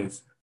from the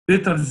noise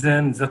better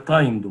than the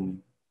time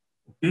domain.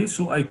 Okay,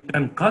 so I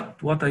can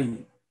cut what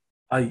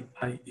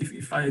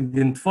if I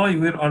identify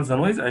where are the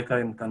noise, I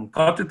can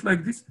cut it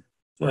like this.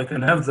 So I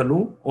can have the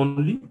low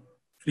only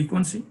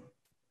frequency,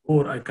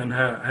 or I can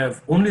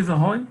have only the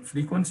high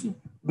frequency.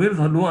 Where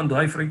the low and the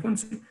high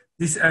frequency,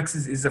 this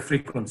axis is the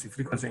frequency.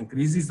 Frequency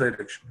increases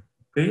direction.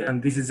 Okay,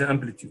 and this is the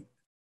amplitude.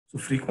 So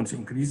frequency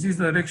increases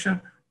direction,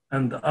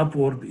 and the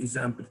upward is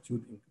the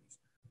amplitude increase.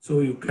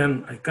 So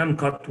I can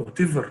cut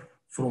whatever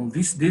from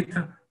this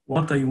data,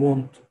 what I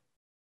want,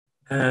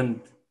 and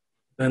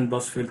then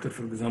bus filter,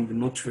 for example,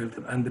 notch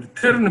filter, and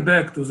return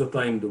back to the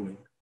time domain.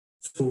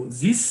 So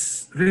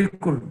this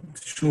record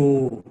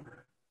show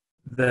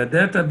the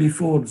data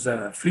before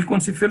the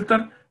frequency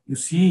filter. You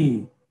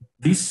see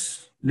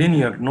this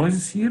linear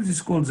noises here. This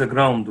is called the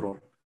ground roll.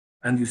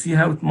 And you see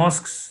how it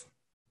masks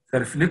the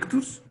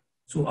reflectors.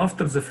 So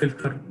after the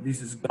filter,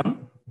 this is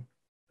gone.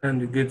 And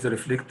you get the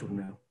reflector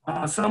now.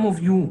 Some of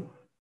you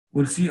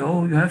will see,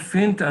 oh, you have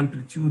faint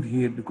amplitude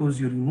here because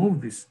you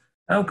remove this.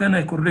 How can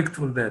I correct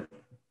for that?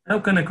 How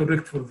can I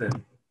correct for that?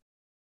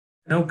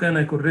 How can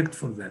I correct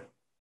for that?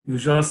 You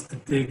just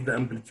take the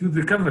amplitude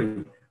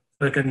recovery.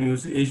 So I can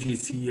use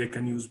AGC, I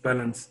can use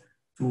balance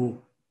to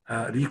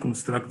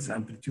reconstruct the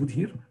amplitude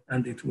here,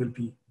 and it will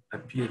be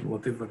appear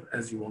whatever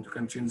as you want. You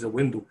can change the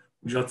window,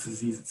 just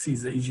see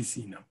the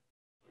AGC now.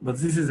 But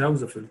this is how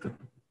the filter.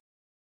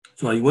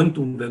 So I went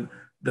to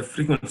the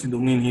frequency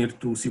domain here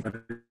to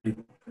separate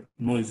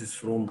noises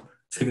from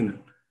signal.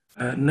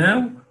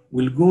 Now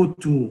we'll go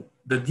to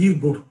the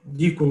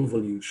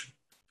deconvolution.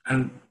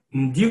 And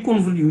in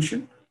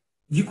deconvolution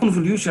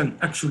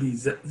actually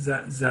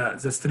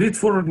the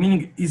straightforward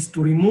meaning is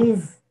to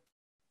remove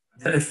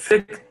the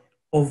effect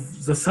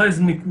of the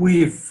seismic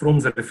wave from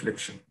the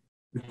reflection.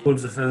 We call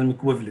the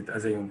seismic wavelet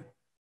as a unit.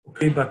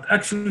 Okay, but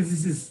actually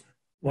this is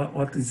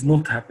what is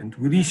not happened.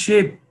 We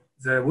reshape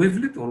the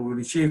wavelet or we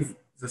reshape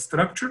the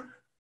structure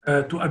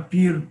to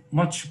appear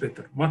much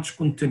better, much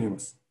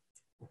continuous.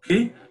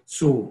 Okay,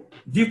 so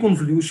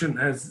deconvolution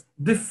has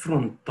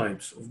different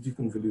types of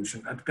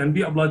deconvolution and can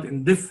be applied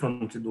in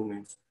different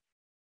domains.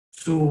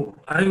 So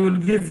I will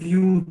give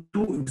you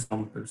two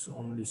examples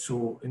only.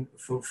 So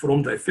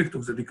from the effect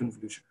of the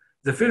deconvolution.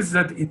 The first is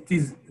that it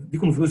is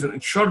deconvolution,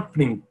 it's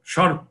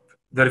sharp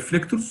the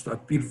reflectors to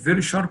appear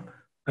very sharp,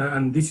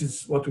 and this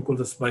is what we call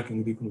the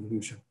spiking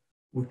deconvolution.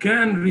 We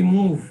can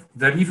remove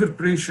the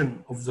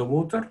reverberation of the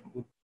water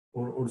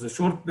or the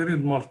short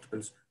period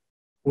multiples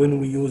when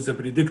we use the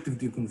predictive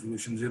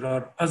deconvolution. There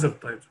are other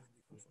types of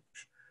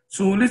deconvolution.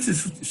 So let's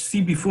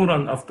see before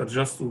and after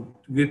just to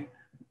get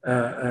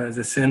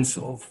the sense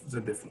of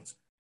the difference.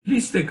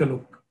 Please take a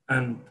look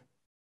and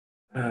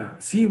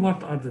see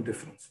what are the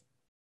differences.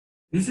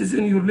 This is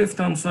in your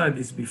left-hand side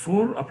is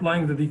before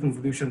applying the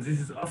deconvolution. This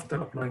is after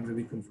applying the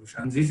deconvolution.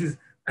 And this is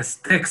a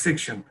stack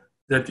section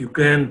that you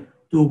can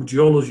do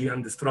geology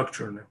and the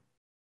structure now.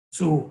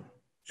 So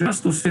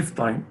just to save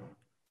time,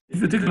 if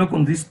you take a look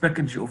on this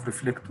package of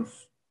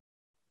reflectors,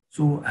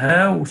 so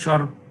how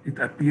sharp it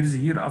appears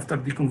here after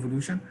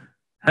deconvolution,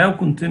 how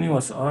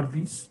continuous are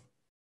these?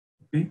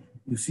 Okay,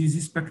 you see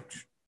this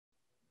package.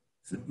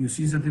 So you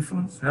see the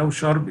difference, how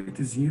sharp it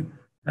is here,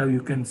 how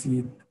you can see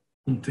it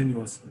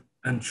continuous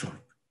and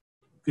sharp.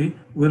 Okay,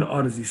 where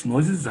are these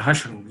noises? The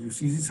hashing. You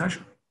see this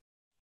hashing?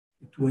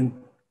 It went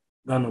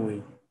gone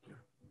away.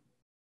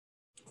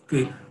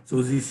 Okay,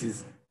 so this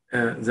is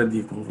the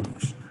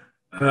deconvolution.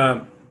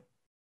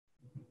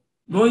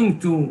 Going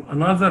to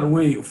another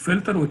way of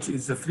filter, which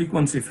is the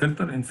frequency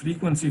filter. In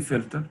frequency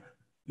filter,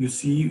 you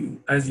see,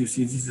 as you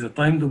see, this is a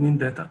time domain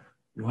data.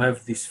 You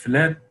have these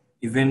flat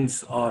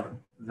events are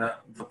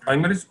the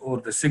primaries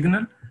or the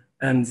signal,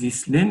 and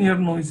these linear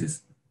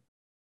noises,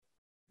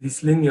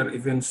 these linear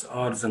events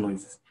are the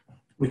noises.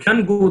 We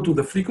can go to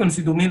the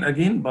frequency domain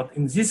again, but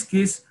in this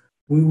case,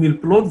 we will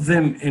plot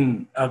them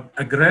in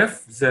a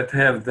graph that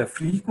have the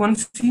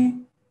frequency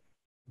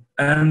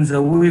and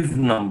the wave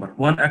number.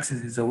 One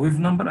axis is the wave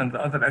number and the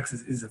other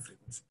axis is the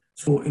frequency.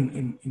 So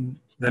in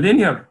the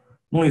linear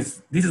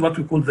noise, this is what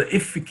we call the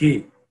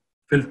FK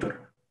filter.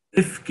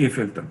 FK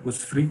filter with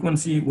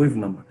frequency wave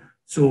number.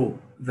 So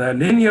the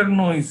linear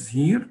noise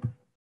here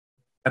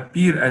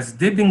appear as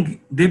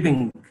dipping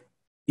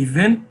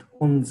event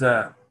on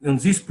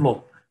this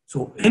plot.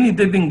 So any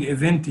dipping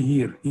event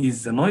here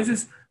is the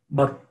noises,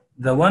 but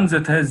the one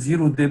that has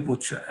zero dip,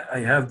 which I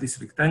have this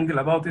rectangle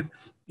about it,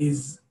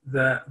 is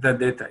the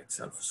data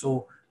itself.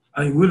 So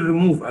I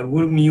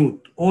will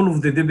mute all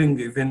of the dipping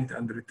event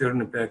and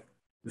return it back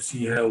to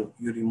see how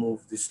you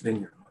remove this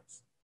linear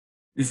noise.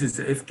 This is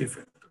the FK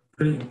filter,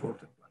 very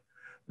important one.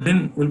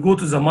 Then we'll go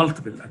to the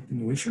multiple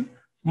attenuation.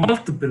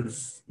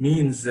 Multiples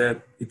means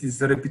that it is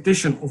the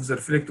repetition of the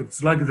reflector.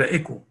 It's like the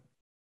echo.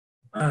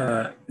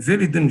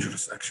 Very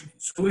dangerous actually.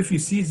 So if you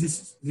see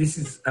this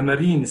is a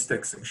marine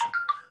stack section.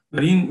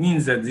 Marine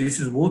means that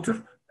this is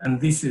water and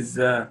this is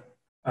the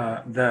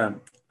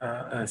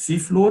sea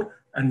floor,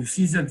 and you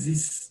see that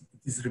this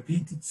is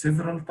repeated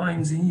several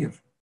times here.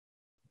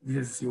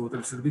 This is water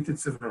is repeated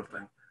several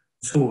times.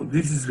 So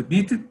this is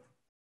repeated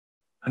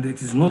and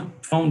it is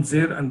not found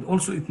there, and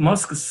also it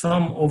masks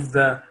some of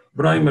the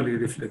primary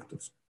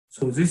reflectors.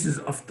 So this is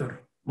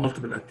after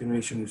multiple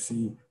attenuation. You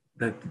see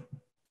that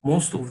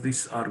most of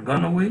these are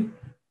gone away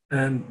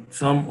and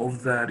some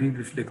of the real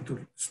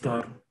reflector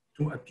start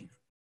to appear.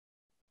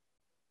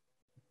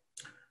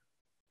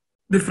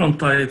 Different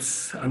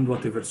types and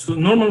whatever. So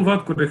normal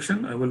VAD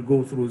correction, I will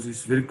go through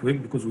this very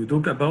quick because we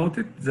talk about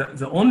it.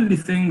 The only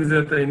thing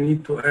that I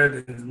need to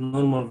add in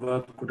normal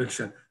VAD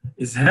correction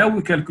is how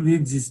we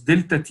calculate this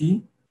delta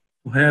T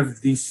to have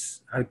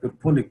this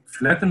hyperbolic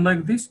flatten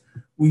like this.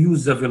 We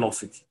use the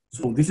velocity.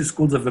 So this is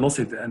called the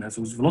velocity analysis.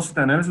 With velocity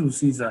analysis, we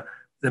see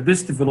the the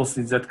best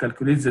velocity that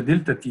calculates the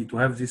delta t to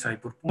have this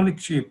hyperbolic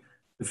shape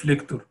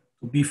reflector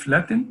to be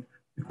flattened,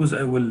 because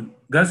I will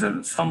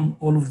gather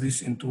all of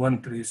this into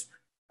one trace,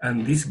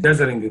 and this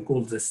gathering is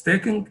called the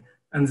stacking,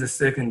 and the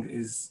stacking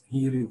is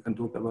here. You can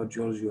talk about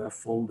geology, you have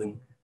folding,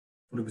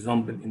 for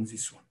example, in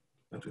this one,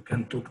 but we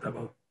can talk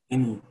about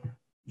any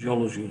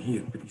geology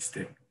here,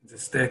 pre-stack. The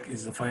stack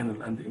is the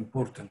final and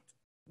important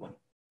one.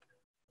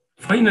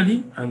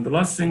 Finally, and the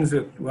last thing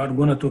that we are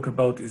going to talk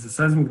about is the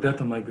seismic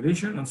data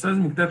migration. And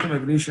seismic data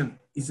migration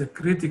is a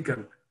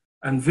critical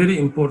and very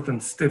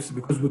important steps,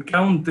 because we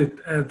count it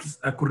as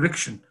a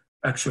correction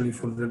actually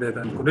for the data.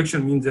 And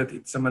correction means that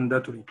it's a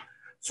mandatory.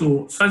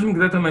 So seismic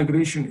data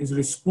migration is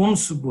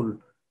responsible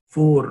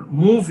for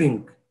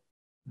moving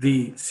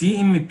the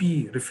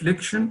CMP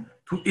reflection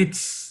to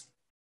its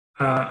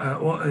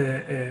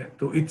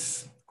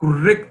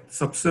correct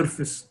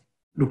subsurface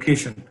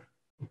location.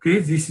 Okay,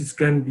 this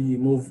can be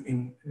moved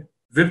in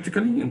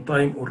vertically in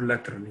time or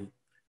laterally.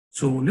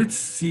 So let's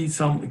see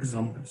some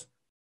examples.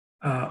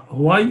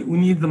 Why we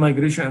need the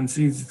migration and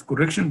see its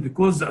correction?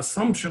 Because the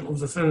assumption of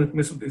the seismic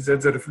method is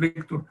that the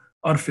reflector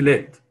are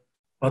flat.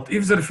 But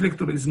if the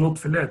reflector is not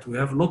flat, we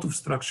have a lot of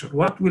structure.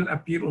 What will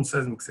appear on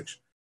seismic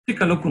section? Take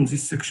a look on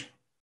this section.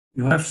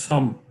 You have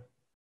some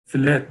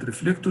flat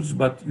reflectors,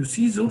 but you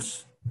see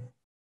those?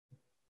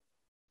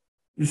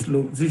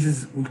 This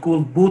is we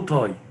call bow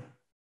tie.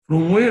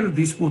 From where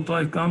this bow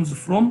tie comes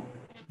from?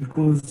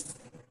 Because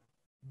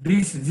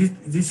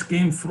this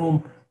came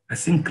from a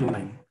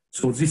syncline.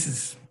 So this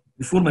is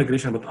before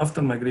migration, but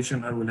after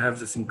migration, I will have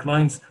the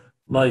synclines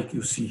like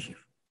you see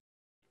here.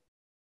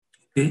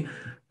 Okay.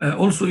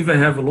 Also, if I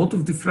have a lot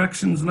of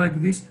diffractions like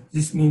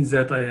this means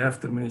that I have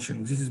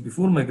termination. This is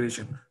before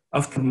migration.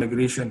 After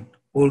migration,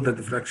 all the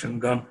diffraction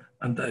gone,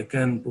 and I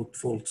can put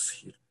faults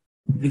here.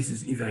 This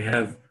is if I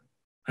have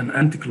an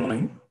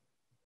anticline,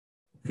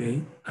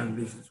 okay, and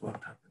this is what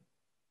happened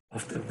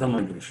after the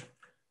migration.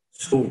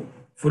 So,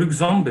 for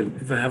example,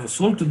 if I have a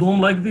salt dome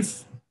like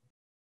this,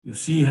 you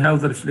see how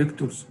the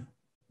reflectors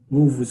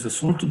move with the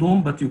salt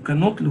dome, but you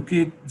cannot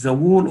locate the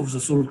wall of the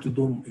salt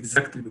dome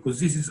exactly because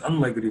this is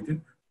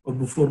unmigrated or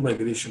before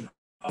migration.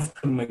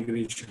 After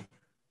migration,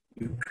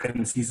 you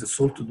can see the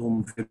salt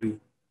dome very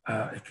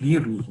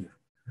clearly here.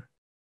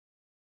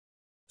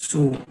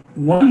 So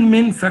one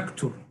main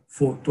factor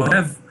to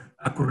have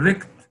a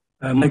correct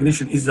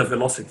migration is the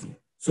velocity.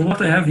 So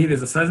what I have here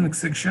is a seismic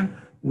section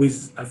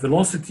with a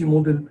velocity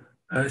model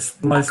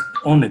spliced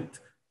on it.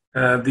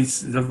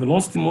 The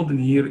velocity model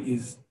here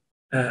is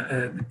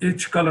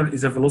each color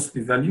is a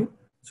velocity value.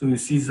 So you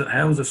see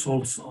how the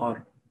salts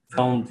are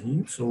found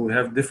here. So we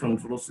have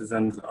different velocities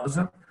than the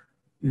other.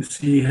 You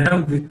see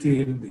how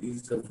detailed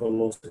is the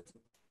velocity.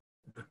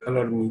 The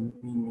color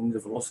means the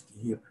velocity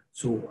here.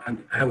 So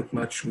and how it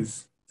matches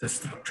with the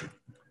structure.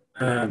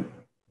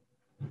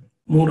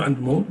 More and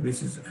more,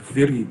 this is a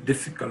very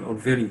difficult or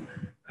very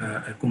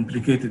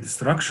complicated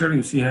structure.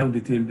 You see how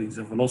detailed is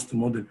the velocity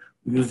model.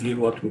 We use here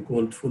what we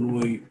call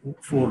full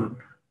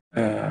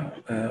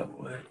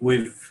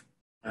wave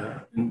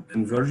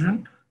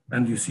inversion,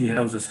 and you see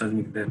how the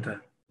seismic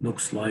data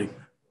looks like.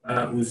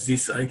 With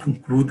this, I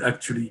conclude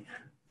actually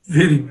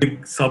very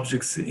big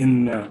subjects in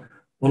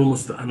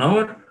almost an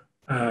hour.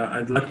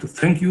 I'd like to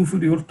thank you for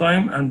your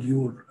time and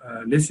your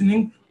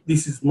listening.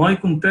 This is my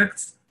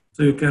contacts,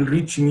 so you can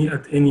reach me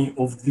at any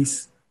of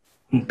these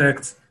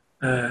contacts.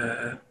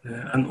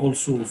 And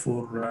also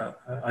for,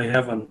 I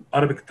have an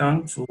Arabic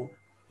tongue, so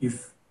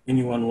if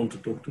anyone wants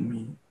to talk to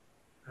me,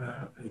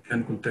 you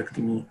can contact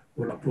me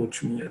or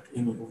approach me at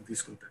any of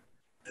these contacts.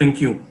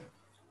 Thank you.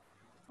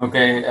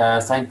 Okay,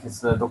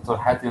 thanks, Dr.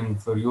 Hatem,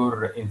 for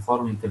your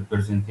informative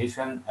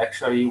presentation.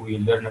 Actually, we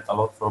learned a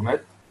lot from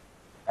it.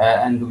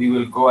 And we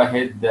will go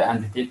ahead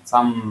and take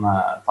some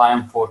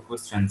time for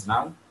questions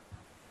now.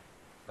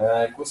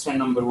 Question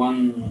number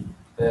one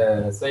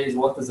says,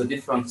 what is the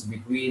difference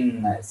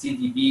between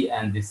CDB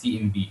and the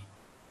CMB?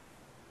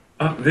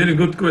 Very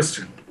good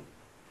question.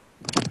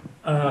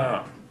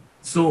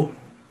 So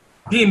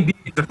CMB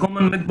is a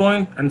common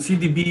midpoint and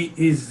CDB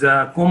is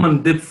a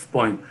common depth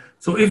point.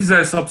 So if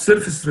the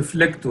subsurface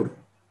reflector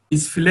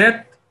is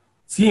flat,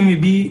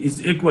 CMB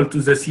is equal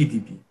to the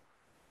CDB.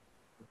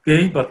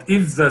 Okay, but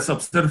if the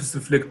subsurface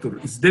reflector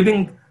is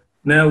dipping,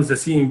 now the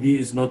CMB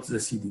is not the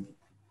CDB.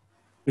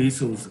 Okay,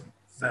 so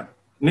the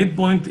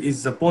midpoint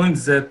is the point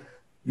that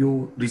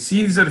you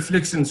receive the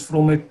reflections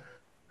from it,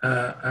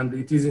 and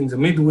it is in the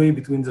midway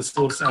between the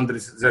source and the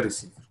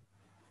receiver.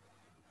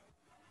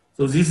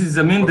 So this is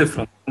the main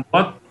difference.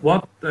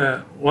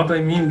 What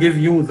I mean, give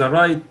you the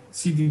right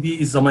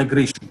CDB is the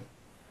migration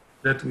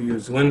that we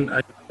use. When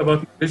I talk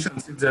about migration, I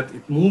said that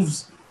it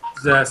moves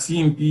the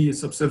CMP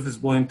subsurface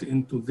point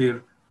into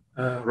their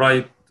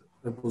right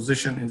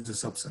position in the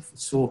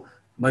subsurface. So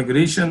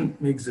migration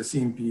makes the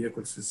CMP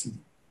equals to CD.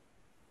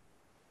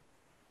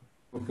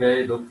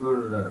 Okay,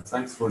 Doctor,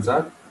 thanks for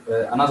that.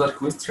 Another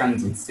question,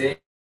 it says,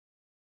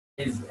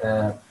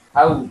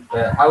 how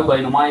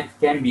dynamite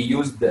can be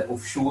used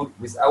offshore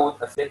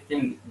without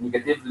affecting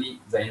negatively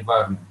the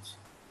environment?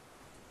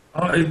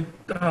 Thank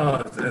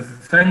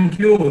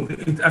you.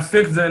 It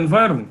affects the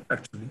environment,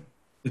 actually.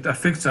 It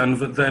affects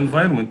the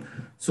environment.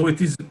 So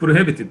it is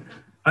prohibited.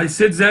 I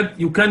said that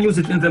you can use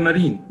it in the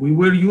marine. We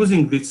were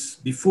using this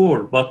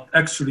before, but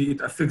actually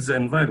it affects the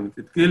environment.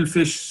 It kills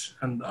fish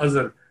and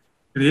other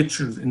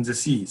creatures in the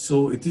sea.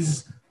 So it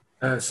is,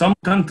 some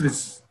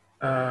countries,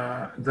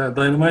 the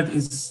dynamite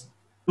is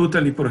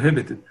totally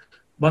prohibited.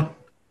 But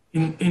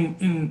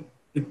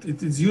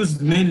it is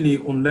used mainly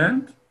on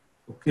land,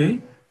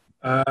 okay?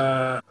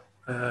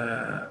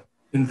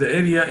 In the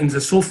area, in the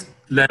soft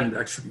land,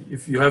 actually,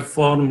 if you have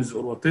farms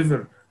or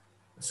whatever,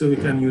 so you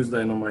can use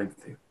dynamite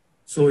there.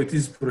 So it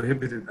is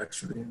prohibited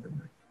actually in the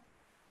market.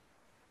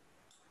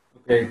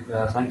 Okay,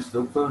 thanks,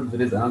 doctor.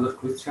 There is another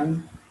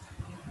question.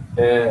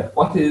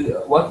 What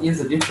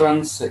is the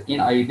difference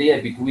in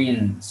idea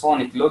between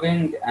sonic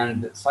logging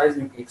and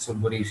seismic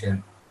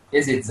exploration?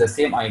 Is it the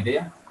same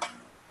idea?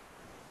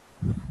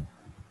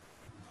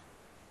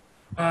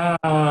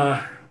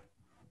 Uh,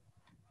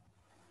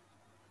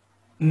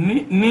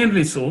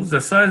 Nearly so.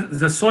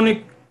 The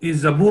sonic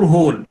is a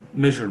borehole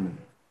measurement.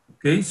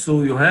 Okay,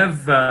 so you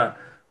have a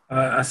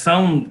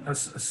sound, a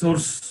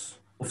source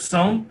of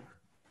sound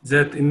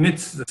that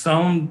emits the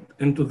sound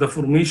into the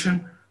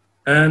formation,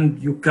 and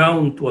you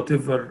count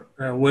whatever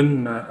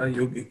when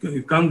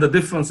you count the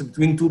difference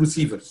between two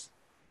receivers.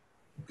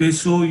 Okay,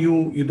 so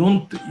you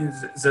don't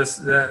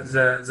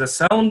the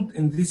sound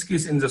in this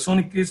case, in the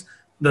sonic case,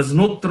 does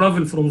not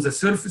travel from the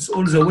surface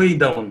all the way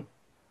down.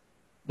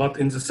 But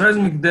in the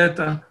seismic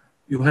data,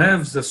 you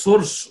have the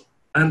source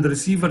and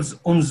receivers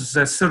on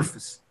the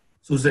surface.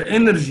 So the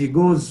energy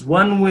goes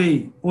one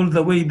way, all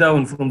the way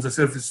down from the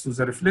surface to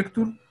the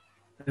reflector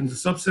and the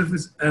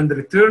subsurface, and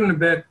return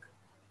back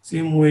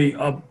same way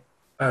up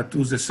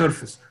to the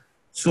surface.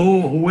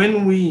 So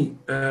when we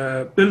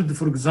build,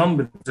 for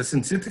example, the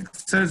synthetic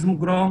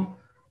seismogram,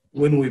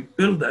 when we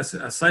build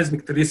a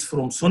seismic trace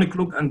from sonic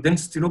log and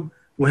density log,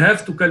 we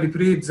have to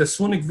calibrate the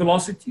sonic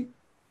velocity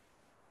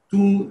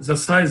to the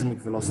seismic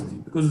velocity,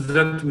 because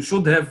that we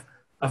should have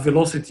a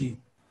velocity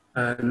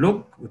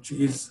log, which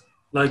is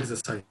like the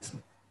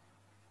seismic.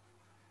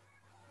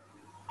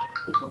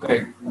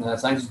 Okay,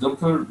 thanks,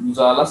 doctor.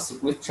 The last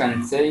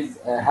question says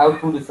how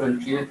to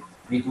differentiate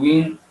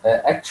between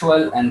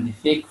actual and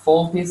fake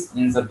faults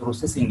in the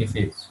processing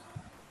phase.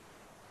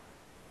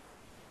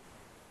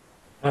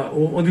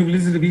 Would you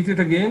please repeat it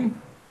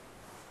again?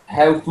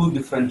 How to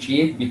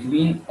differentiate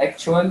between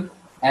actual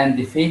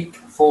and fake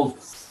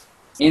faults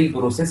in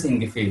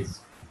processing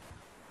phase.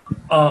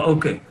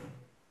 Okay.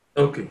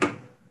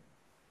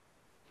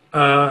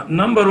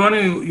 Number one,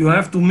 you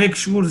have to make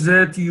sure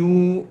that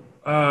you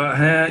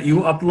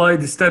apply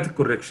the static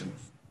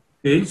corrections.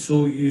 Okay,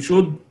 so you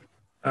should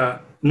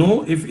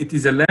know if it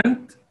is a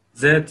land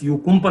that you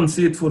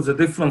compensate for the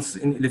difference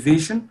in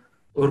elevation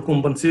or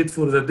compensate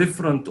for the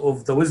difference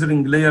of the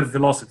weathering layer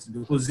velocity,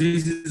 because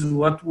this is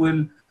what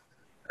will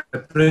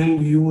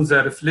bring you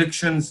the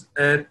reflections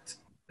at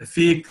a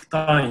fake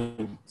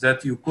time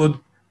that you could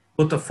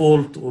put a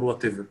fault or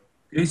whatever.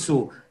 Okay,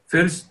 so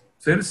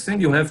first thing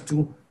you have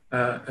to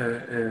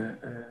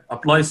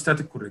apply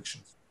static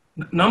corrections.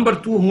 Number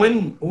two,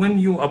 when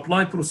you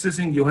apply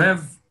processing, you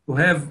have to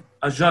have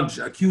a judge,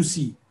 a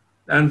QC,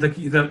 and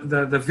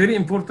the very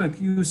important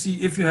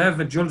QC if you have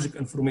a geologic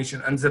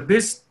information, and the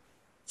best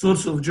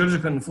source of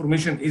geological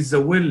information is the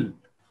well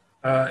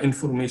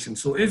information.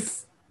 So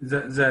if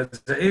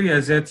the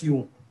area that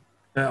you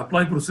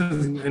apply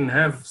processing and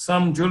have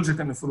some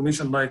geological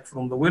information like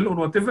from the well or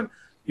whatever,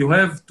 you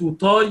have to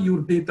tie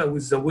your data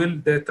with the well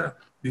data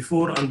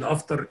before and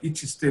after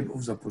each step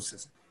of the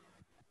process.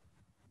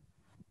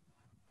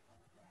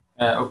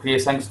 Okay,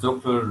 thanks,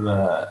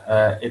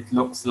 doctor. It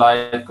looks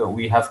like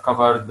we have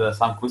covered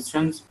some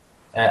questions.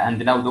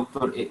 And now,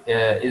 doctor,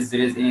 is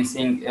there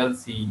anything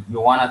else you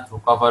wanted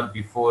to cover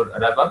before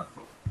wrap up?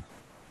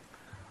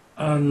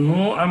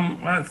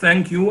 No,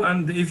 thank you.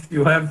 And if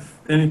you have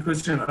any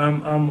question,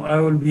 I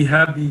will be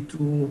happy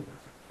to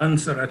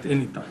answer at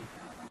any time.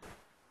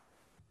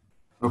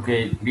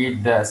 Okay,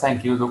 great.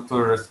 Thank you,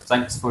 doctor.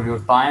 Thanks for your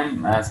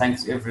time.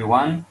 Thanks,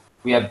 everyone.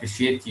 We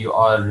appreciate you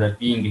are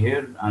being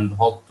here and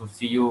hope to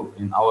see you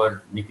in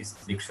our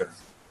next lectures.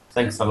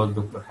 Thanks a lot,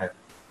 Dr. Hatem.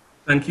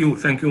 Thank you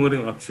very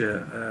much,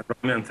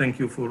 Rami, and thank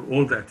you for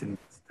all that.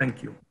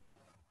 Thank you.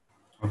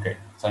 Okay,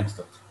 thanks,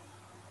 doctor.